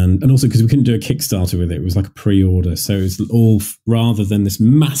 And also because we couldn't do a Kickstarter with it. It was like a pre-order. So it was all, rather than this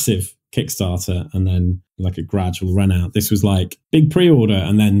massive Kickstarter and then like a gradual run out, this was like big pre-order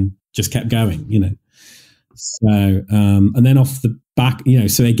and then just kept going, So, and then off the back,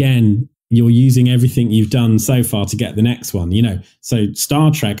 so again, you're using everything you've done so far to get the next one, you know. So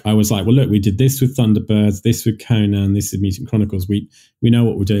Star Trek, I was like, well, look, we did this with Thunderbirds, this with Conan, this is Mutant Chronicles. We know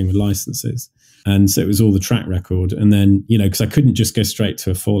what we're doing with licenses. And so it was all the track record. And then, you know, because I couldn't just go straight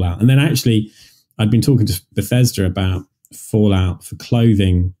to a Fallout. And then actually, I'd been talking to Bethesda about Fallout for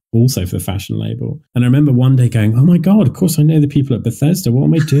clothing, also for the fashion label. And I remember one day going, oh my God, of course I know the people at Bethesda. What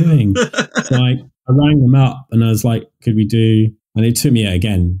am I doing? So I rang them up and I was like, could we do... And it took me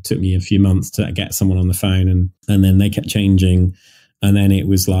a few months to get someone on the phone, and then they kept changing. And then it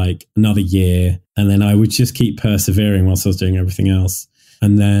was like another year. And then I would just keep persevering whilst I was doing everything else.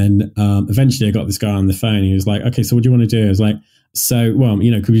 And then eventually I got this guy on the phone. He was like, okay, so what do you want to do? I was like, so, well,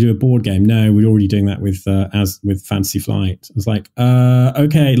 you know, could we do a board game? No, we're already doing that with Fantasy Flight. I was like,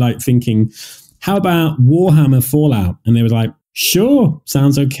 okay, like thinking, how about Warhammer Fallout? And they were like, sure,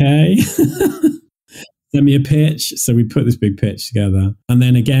 sounds okay. Sent me a pitch. So we put this big pitch together. And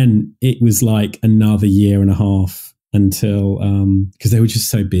then again, it was like another year and a half until, because they were just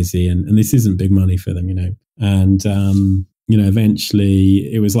so busy, and this isn't big money for them, you know. And, you know,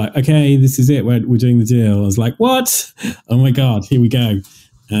 eventually it was like, okay, this is it. We're doing the deal. I was like, what? Oh my God, here we go.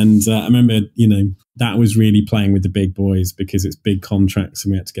 And I remember, you know, that was really playing with the big boys because it's big contracts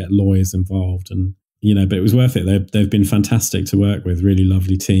and we had to get lawyers involved, and, you know, but it was worth it. They've been fantastic to work with, really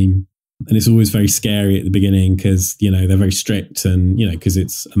lovely team. And it's always very scary at the beginning because, you know, they're very strict, and, you know, because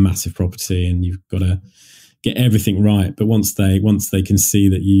it's a massive property and you've got to get everything right. But once they can see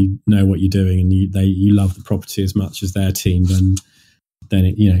that you know what you're doing and you love the property as much as their team, then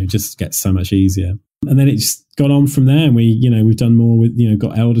it, you know, it just gets so much easier. And then it just got on from there. And we've done more with, you know,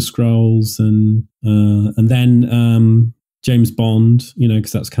 got Elder Scrolls and then James Bond, you know,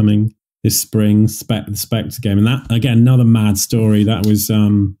 because that's coming this spring, the Spectre game. And that, again, another mad story. That was,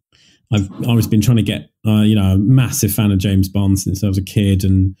 I've always been trying to get, you know, a massive fan of James Bond since I was a kid.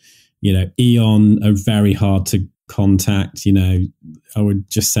 And, you know, Eon are very hard to contact. You know, I would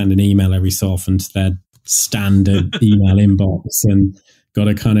just send an email every so often to their standard email inbox, and got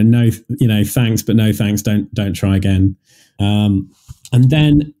a kind of no, you know, thanks, but no thanks, don't try again. And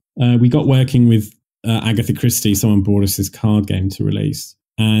then we got working with Agatha Christie. Someone brought us this card game to release.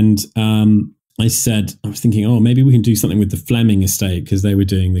 And I was thinking, oh, maybe we can do something with the Fleming estate because they were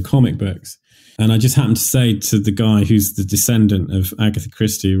doing the comic books. And I just happened to say to the guy who's the descendant of Agatha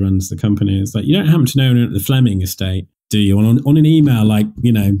Christie, who runs the company, it's like, you don't happen to know anyone at the Fleming estate, do you? On an email, like,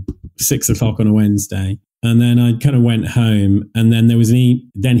 you know, 6 o'clock on a Wednesday. And then I kind of went home, and then there was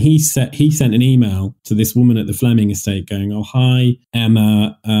then he sent an email to this woman at the Fleming estate going, oh, hi,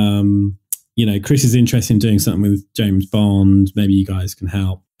 Emma, you know, Chris is interested in doing something with James Bond. Maybe you guys can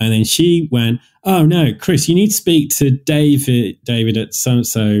help. And then she went, oh, no, Chris, you need to speak to David at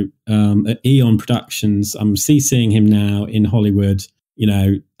so-and-so at Eon Productions. I'm CCing him now in Hollywood, you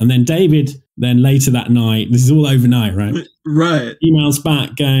know. And then David, then later that night, this is all overnight, right? Right. Emails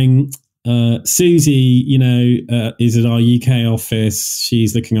back going, Susie, you know, is at our UK office.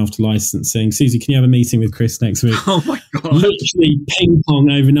 She's looking after licensing. Susie, can you have a meeting with Chris next week? Oh, my God. Literally ping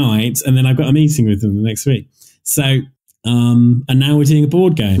pong overnight. And then I've got a meeting with them the next week. So... and now we're doing a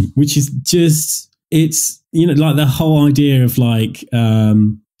board game, which is just, it's, you know, like the whole idea of like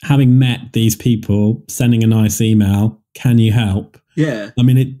having met these people, sending a nice email, can you help? Yeah. I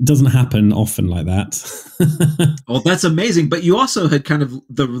mean, it doesn't happen often like that. Well, that's amazing. But you also had kind of,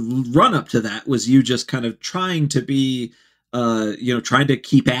 the run up to that was you just kind of trying to be, you know, trying to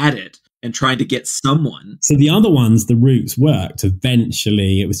keep at it and trying to get someone. So the other ones, the routes worked.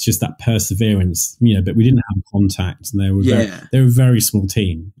 Eventually, it was just that perseverance, you know, but we didn't have contact, and they were a very small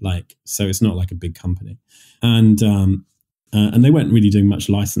team, like, so it's not like a big company. And they weren't really doing much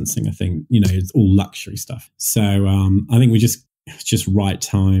licensing, I think, you know, it's all luxury stuff. So I think we just right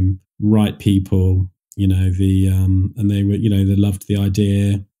time, right people, you know, and they were, you know, they loved the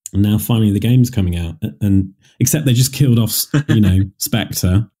idea. And now finally the game's coming out, and except they just killed off, you know,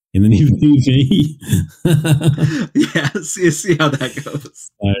 Spectre in the new movie. Yes, you see how that goes.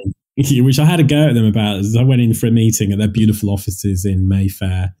 Which I had a go at them about. As I went in for a meeting at their beautiful offices in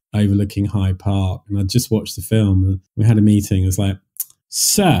Mayfair, overlooking Hyde Park, and I just watched the film. And we had a meeting. It was like,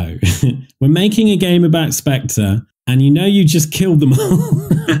 so we're making a game about Spectre, and you know you just killed them all.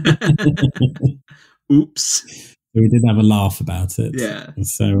 Oops. So we did have a laugh about it. Yeah.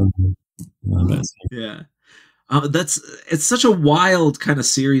 So yeah. It's such a wild kind of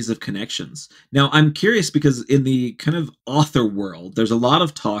series of connections. Now, I'm curious because in the kind of author world, there's a lot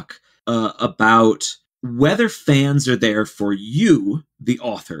of talk about whether fans are there for you, the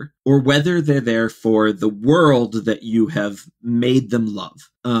author, or whether they're there for the world that you have made them love.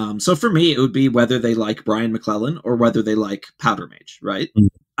 So for me, it would be whether they like Brian McClellan or whether they like Powder Mage, right?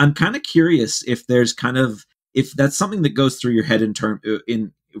 I'm kind of curious if there's if that's something that goes through your head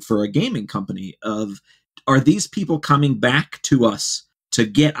for a gaming company of, are these people coming back to us to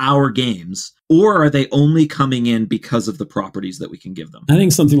get our games, or are they only coming in because of the properties that we can give them? I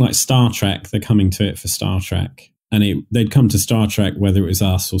think something like Star Trek, they're coming to it for Star Trek, and they'd come to Star Trek whether it was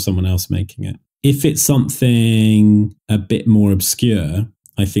us or someone else making it. If it's something a bit more obscure,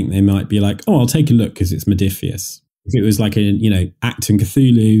 I think they might be like, oh, I'll take a look because it's Modiphius. If it was like Acton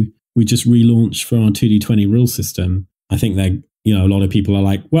Cthulhu, we just relaunched for our 2D20 rule system, I think a lot of people are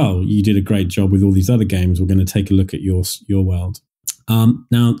like, well, you did a great job with all these other games. We're going to take a look at your world.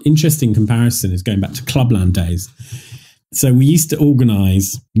 Now, interesting comparison is going back to Clubland days. So we used to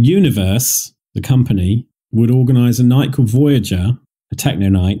organize, Universe, the company, would organize a night called Voyager, a techno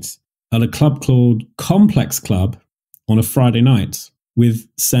night, at a club called Complex Club on a Friday night with,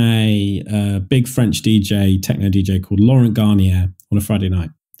 say, a big French DJ, techno DJ called Laurent Garnier on a Friday night.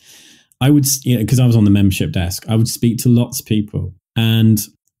 I would, because I was on the membership desk, I would speak to lots of people, and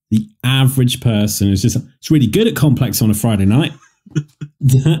the average person is just, it's really good at Complex on a Friday night.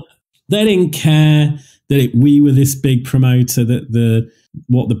 They didn't care that we were this big promoter, that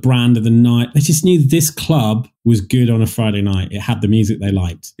what the brand of the night. They just knew this club was good on a Friday night. It had the music they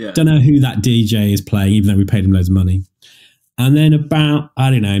liked. Yeah. Don't know who that DJ is playing, even though we paid him loads of money. And then about, I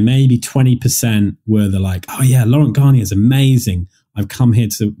don't know, maybe 20% were like, oh yeah, Laurent Garnier is amazing. I've come here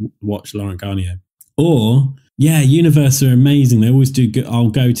to watch Laurent Garnier. Or, yeah, Universe are amazing. They always do good. I'll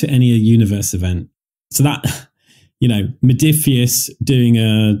go to any Universe event. So that, Modiphius doing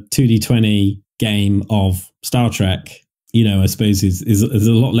a 2D20 game of Star Trek, I suppose is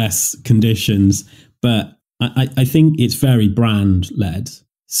a lot less conditions, but I think it's very brand led.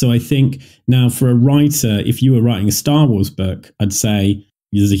 So I think now for a writer, if you were writing a Star Wars book, I'd say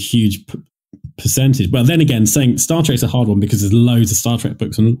there's a huge percentage. Well, then again, saying Star Trek's a hard one because there's loads of Star Trek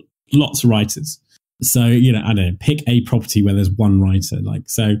books and lots of writers. So, I don't know, pick a property where there's one writer.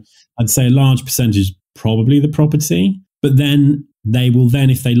 So I'd say a large percentage, probably the property, but then they will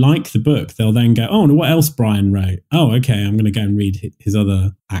if they like the book, they'll then go, oh, and what else Brian wrote? Oh, okay, I'm going to go and read his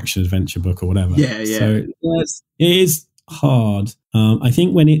other action adventure book or whatever. Yeah. So it is hard. I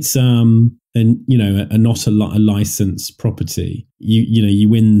think when it's not a licensed property, you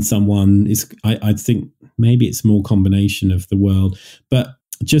win someone. I think maybe it's more combination of the world, but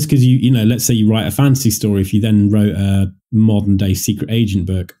just because let's say you write a fantasy story, if you then wrote a modern day secret agent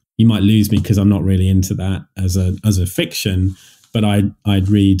book, you might lose me because I'm not really into that as a fiction, but I'd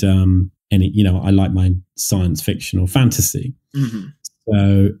read I like my science fiction or fantasy. Mm-hmm.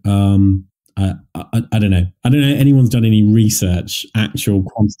 So I don't know. I don't know anyone's done any research, actual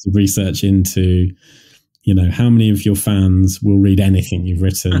quantitative research into, how many of your fans will read anything you've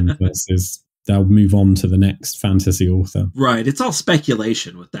written versus they'll move on to the next fantasy author. Right. It's all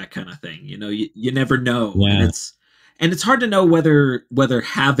speculation with that kind of thing. You never know. Yeah. And it's hard to know whether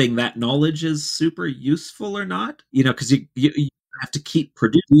having that knowledge is super useful or not, because you have to keep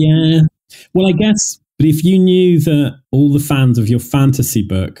producing. Yeah. Well, I guess, but if you knew that all the fans of your fantasy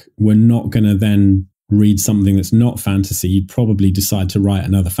book were not going to then read something that's not fantasy, you'd probably decide to write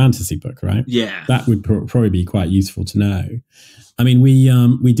another fantasy book, right? Yeah. That would probably be quite useful to know. I mean,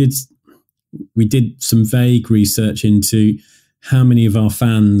 we did some vague research into how many of our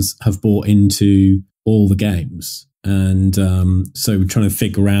fans have bought into all the games. And so we're trying to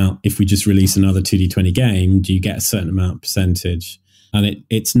figure out, if we just release another 2D20 game, do you get a certain amount of percentage? And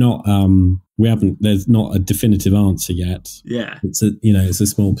it's not, there's not a definitive answer yet. Yeah. It's a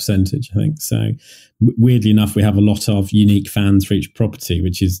small percentage, I think. So weirdly enough, we have a lot of unique fans for each property,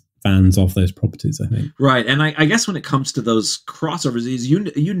 which is fans of those properties, I think. Right. And I guess when it comes to those crossovers,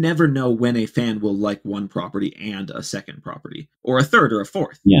 you never know when a fan will like one property and a second property, or a third or a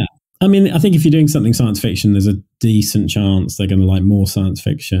fourth. Yeah. I mean, I think if you're doing something science fiction, there's a decent chance they're going to like more science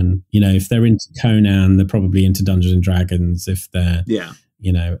fiction. If they're into Conan, they're probably into Dungeons and Dragons. If they're,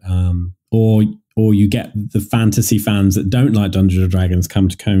 or you get the fantasy fans that don't like Dungeons and Dragons come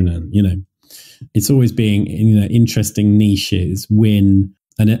to Conan. It's always being, interesting niches win,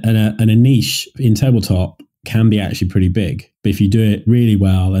 and a niche in tabletop can be actually pretty big. But if you do it really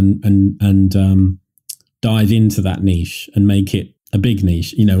well and dive into that niche and make it a big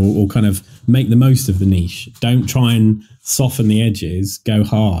niche, or kind of make the most of the niche. Don't try and soften the edges. Go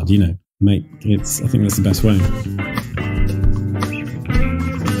hard, I think that's the best way.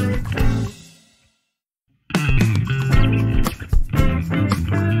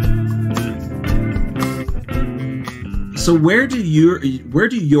 So where do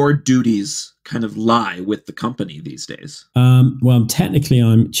your duties kind of lie with the company these days? Well, technically,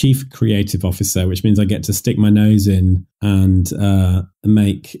 I'm chief creative officer, which means I get to stick my nose in and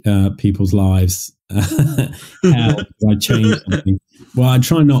make people's lives hell. I change something. Well, I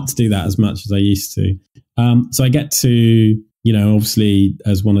try not to do that as much as I used to. So I get to, obviously,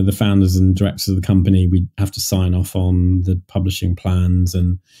 as one of the founders and directors of the company, we have to sign off on the publishing plans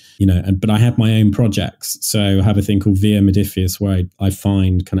but I have my own projects. So I have a thing called Via Modiphius where I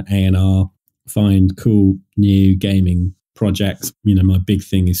find kind of A&R, find cool new gaming projects. My big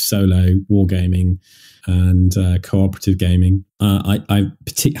thing is solo wargaming and cooperative gaming. I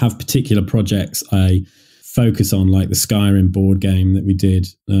have particular projects I focus on, like the Skyrim board game that we did,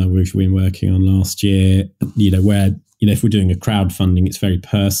 which we've been working on last year, where if we're doing a crowdfunding, it's very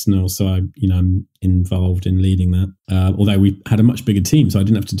personal. So I'm involved in leading that. Although we had a much bigger team, so I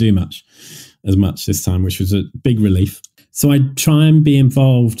didn't have to do as much this time, which was a big relief. So I try and be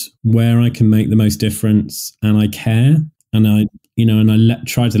involved where I can make the most difference, and I care, and I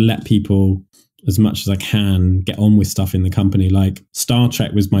try to let people as much as I can get on with stuff in the company. Like Star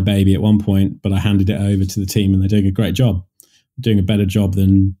Trek was my baby at one point, but I handed it over to the team, and they're doing a great job, doing a better job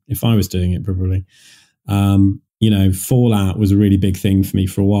than if I was doing it, probably. Fallout was a really big thing for me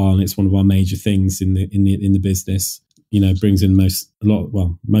for a while, and it's one of our major things in the business. Brings in most of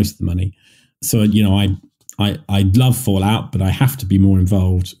the money. So I love Fallout, but I have to be more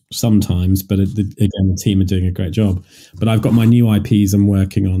involved sometimes. But again, the team are doing a great job. But I've got my new IPs I'm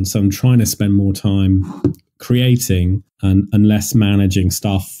working on, so I'm trying to spend more time creating and less managing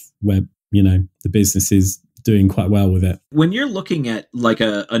stuff where the business is doing quite well with it. When you're looking at like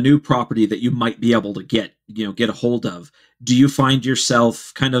a new property that you might be able to get a hold of, do you find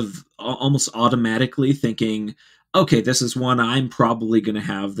yourself kind of almost automatically thinking, okay, this is one I'm probably going to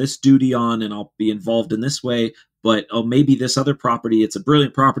have this duty on and I'll be involved in this way, but maybe this other property, it's a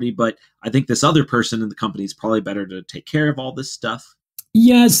brilliant property, but I think this other person in the company is probably better to take care of all this stuff?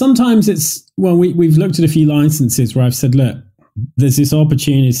 Yeah, sometimes we've looked at a few licenses where I've said, look, there's this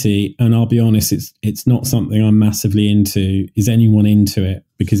opportunity, and I'll be honest, it's not something I'm massively into. Is anyone into it?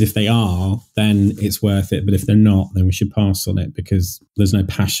 Because if they are, then it's worth it. But if they're not, then we should pass on it because there's no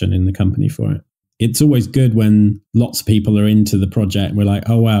passion in the company for it. It's always good when lots of people are into the project and we're like,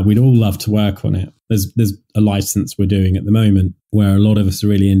 oh, wow, we'd all love to work on it. There's a license we're doing at the moment where a lot of us are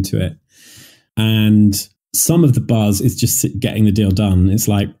really into it. And some of the buzz is just getting the deal done. It's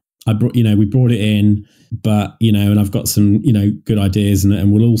like, we brought it in, but, and I've got some, good ideas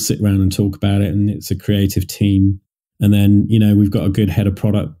and we'll all sit around and talk about it. And it's a creative team. And then, we've got a good head of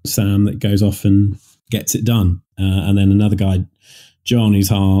product, Sam, that goes off and gets it done. And then another guy, John,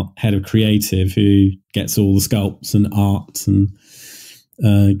 who's our head of creative, who gets all the sculpts and art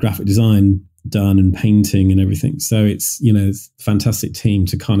and graphic design done and painting and everything. So it's, it's a fantastic team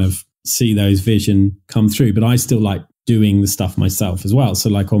to kind of see those vision come through. But I still like doing the stuff myself as well. So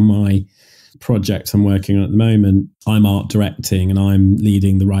like on my project I'm working on at the moment, I'm art directing and I'm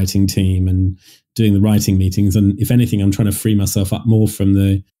leading the writing team and doing the writing meetings. And if anything, I'm trying to free myself up more from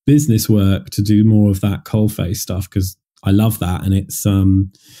the business work to do more of that coalface stuff because I love that. And it's,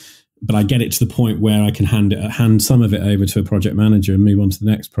 but I get it to the point where I can hand some of it over to a project manager and move on to the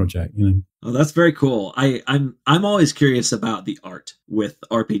next project, Oh, that's very cool. I'm always curious about the art with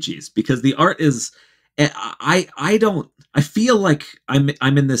RPGs because the art is, I feel like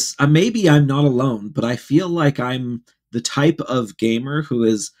I'm in this, maybe I'm not alone, but I feel like I'm the type of gamer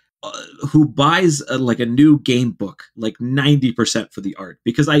who buys a new game book, like 90% for the art,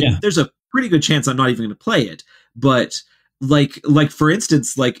 because there's a pretty good chance I'm not even going to play it. But like for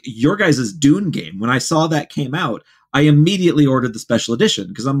instance, like your guys' Dune game, when I saw that came out, I immediately ordered the special edition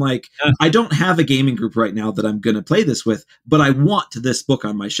because I'm like, I don't have a gaming group right now that I'm going to play this with, but I want this book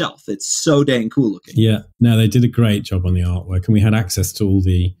on my shelf. It's so dang cool looking. Yeah, no, they did a great job on the artwork, and we had access to all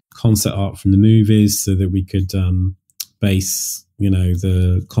the concept art from the movies so that we could base,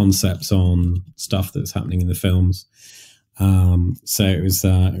 the concepts on stuff that's happening in the films. So it was,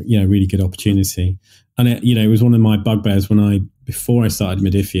 a really good opportunity. And it was one of my bugbears before I started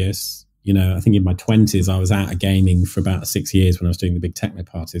Modiphius. I think in my 20s, I was out of gaming for about 6 years when I was doing the big techno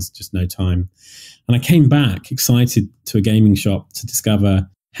parties, just no time. And I came back excited to a gaming shop to discover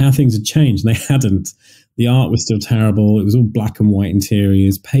how things had changed. And they hadn't. The art was still terrible. It was all black and white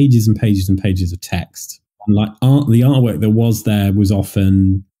interiors, pages and pages and pages of text. And the artwork that was there was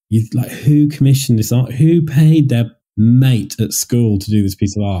often, who commissioned this art? Who paid their mate at school to do this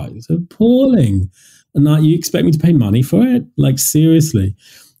piece of art? It's appalling. And you expect me to pay money for it? Like, seriously.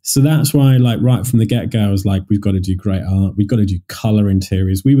 So that's why, right from the get-go, I was like, we've got to do great art. We've got to do color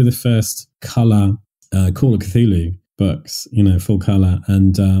interiors. We were the first color Call of Cthulhu books, full color.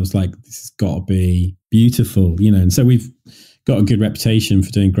 And I was like, this has got to be beautiful, And so we've got a good reputation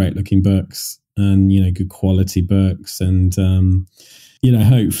for doing great looking books and, good quality books. And,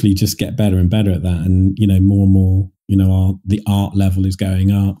 hopefully just get better and better at that. And, more and more, the art level is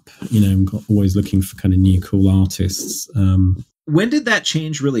going up, and always looking for kind of new, cool artists. When did that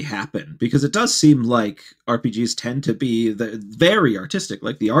change really happen? Because it does seem like RPGs tend to be very artistic.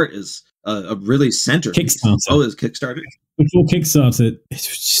 Like the art is a really centerpiece. Kickstarter. Oh, is Kickstarter? Before Kickstarter,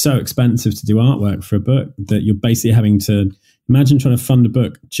 it's so expensive to do artwork for a book that you're basically having to imagine trying to fund a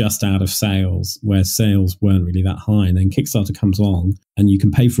book just out of sales, where sales weren't really that high. And then Kickstarter comes along and you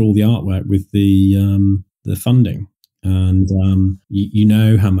can pay for all the artwork with the funding. And you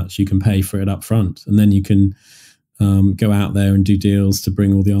know how much you can pay for it up front. And then you can go out there and do deals to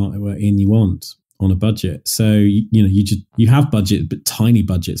bring all the artwork in you want on a budget. So you have budget, but tiny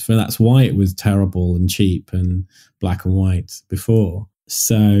budgets. For that's why it was terrible and cheap and black and white before.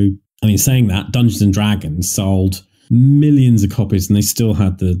 So saying that, Dungeons and Dragons sold millions of copies, and they still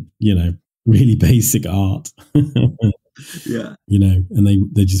had the really basic art. Yeah, and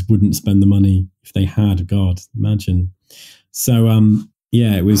they just wouldn't spend the money if they had. God, imagine. So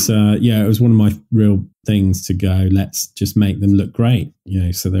it was one of my real things to go, let's just make them look great,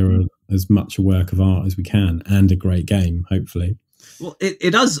 so they're as much a work of art as we can and a great game, hopefully. Well,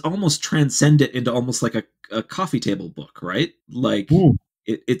 it does almost transcend it into almost like a coffee table book, right? Like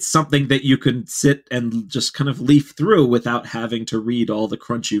it's something that you can sit and just kind of leaf through without having to read all the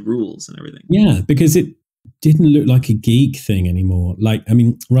crunchy rules and everything. Yeah, because it didn't look like a geek thing anymore.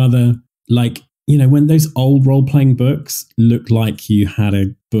 Rather like, when those old role-playing books looked like you had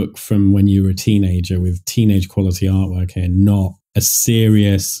a book from when you were a teenager with teenage quality artwork and not a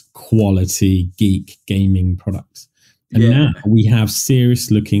serious quality geek gaming product. And now we have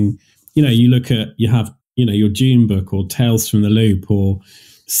serious looking, you have your Dune book or Tales from the Loop or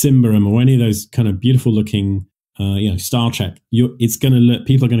Symbaroum or any of those kind of beautiful looking, Star Trek. It's going to look,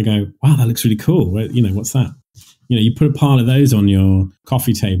 people are going to go, wow, that looks really cool. What's that? You put a pile of those on your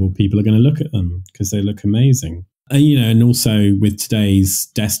coffee table, people are going to look at them because they look amazing. And also with today's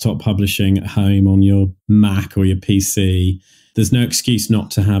desktop publishing at home on your Mac or your PC, there's no excuse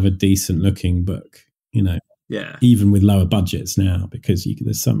not to have a decent looking book, Yeah. Even with lower budgets now, because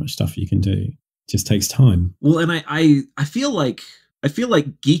there's so much stuff you can do. It just takes time. Well, and I feel like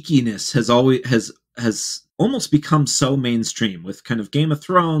geekiness has almost become so mainstream with kind of Game of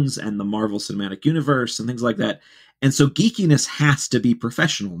Thrones and the Marvel Cinematic Universe and things like that. And so geekiness has to be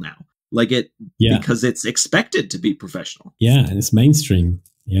professional now. Because it's expected to be professional. Yeah, and it's mainstream.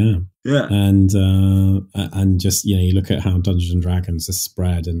 Yeah. Yeah. And just, you look at how Dungeons and Dragons has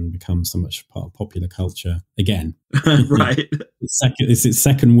spread and become so much part of popular culture again. Right. It's its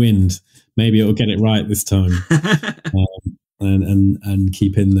second wind. Maybe it'll get it right this time. And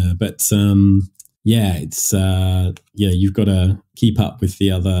keep in there. But it's you've got to keep up with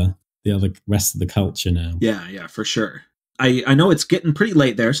the other rest of the culture now. Yeah, for sure. I know it's getting pretty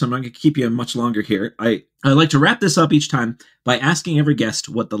late there, so I'm not going to keep you much longer here. I like to wrap this up each time by asking every guest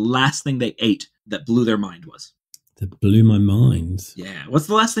what the last thing they ate that blew their mind was. That blew my mind? Yeah. What's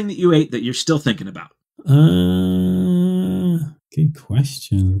the last thing that you ate that you're still thinking about? Good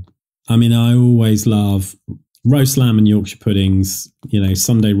question. I always love roast lamb and Yorkshire puddings,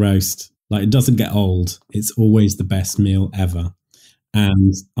 Sunday roast. It doesn't get old. It's always the best meal ever.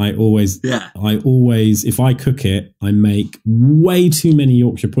 And I always, if I cook it, I make way too many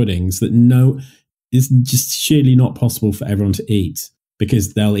Yorkshire puddings that it's just sheerly not possible for everyone to eat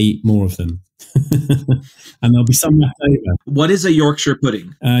because they'll eat more of them. And there'll be some left over. What is a Yorkshire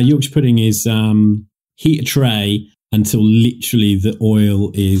pudding? Yorkshire pudding is heat a tray until literally the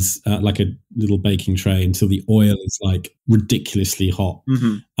oil is like a little baking tray until the oil is ridiculously hot.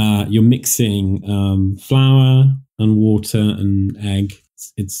 Mm-hmm. You're mixing flour and water and egg.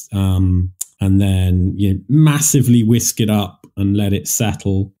 It's and then you massively whisk it up and let it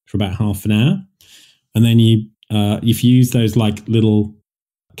settle for about half an hour. And then if you use those little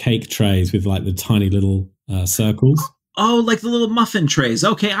cake trays with the tiny little circles. Oh, like the little muffin trays.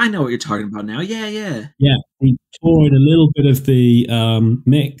 Okay, I know what you're talking about now. Yeah. Yeah, you pour in a little bit of the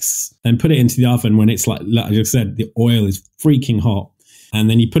mix and put it into the oven when it's like I said, the oil is freaking hot. And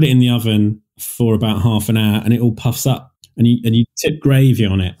then you put it in the oven for about half an hour and it all puffs up. And you tip gravy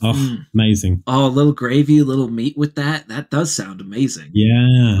on it. Oh, amazing. Oh, a little gravy, a little meat with that. That does sound amazing.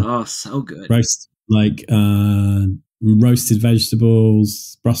 Yeah. Oh, so good. Roasted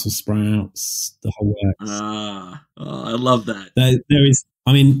vegetables, Brussels sprouts, the whole works. I love that. There is,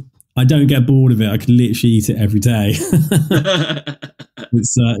 I don't get bored of it. I can literally eat it every day.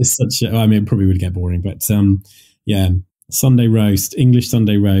 It's such a, it probably would get boring, but Yeah. Sunday roast, English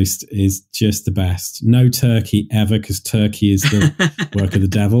Sunday roast is just the best. No turkey ever, because turkey is the work of the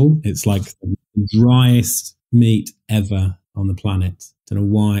devil. It's like the driest meat ever on the planet. Don't know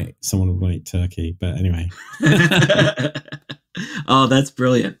why someone would want to eat turkey, but anyway. Oh, that's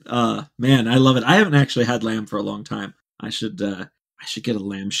brilliant. Man, I love it. I haven't actually had lamb for a long time. I should get a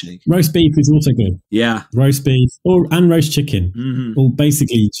lamb shake. Roast beef is also good. Yeah. Roast beef and roast chicken. Mm-hmm. Or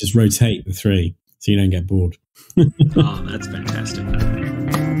basically just rotate the three so you don't get bored. Oh, that's fantastic.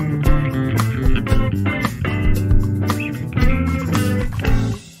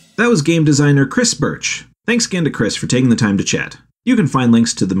 That was game designer Chris Birch. Thanks again to Chris for taking the time to chat. You can find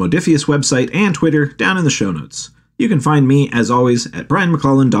links to the Modiphius website and Twitter down in the show notes. You can find me, as always, at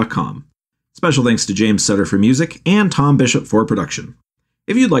brianmcclellan.com. Special thanks to James Sutter for music and Tom Bishop for production.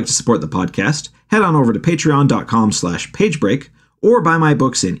 If you'd like to support the podcast, head on over to patreon.com/pagebreak or buy my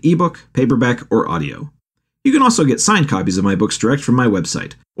books in ebook, paperback, or audio. You can also get signed copies of my books direct from my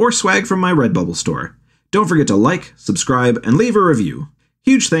website, or swag from my Redbubble store. Don't forget to like, subscribe, and leave a review.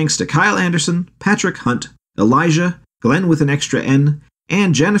 Huge thanks to Kyle Anderson, Patrick Hunt, Elijah, Glenn with an extra N,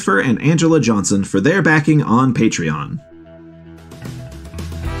 and Jennifer and Angela Johnson for their backing on Patreon.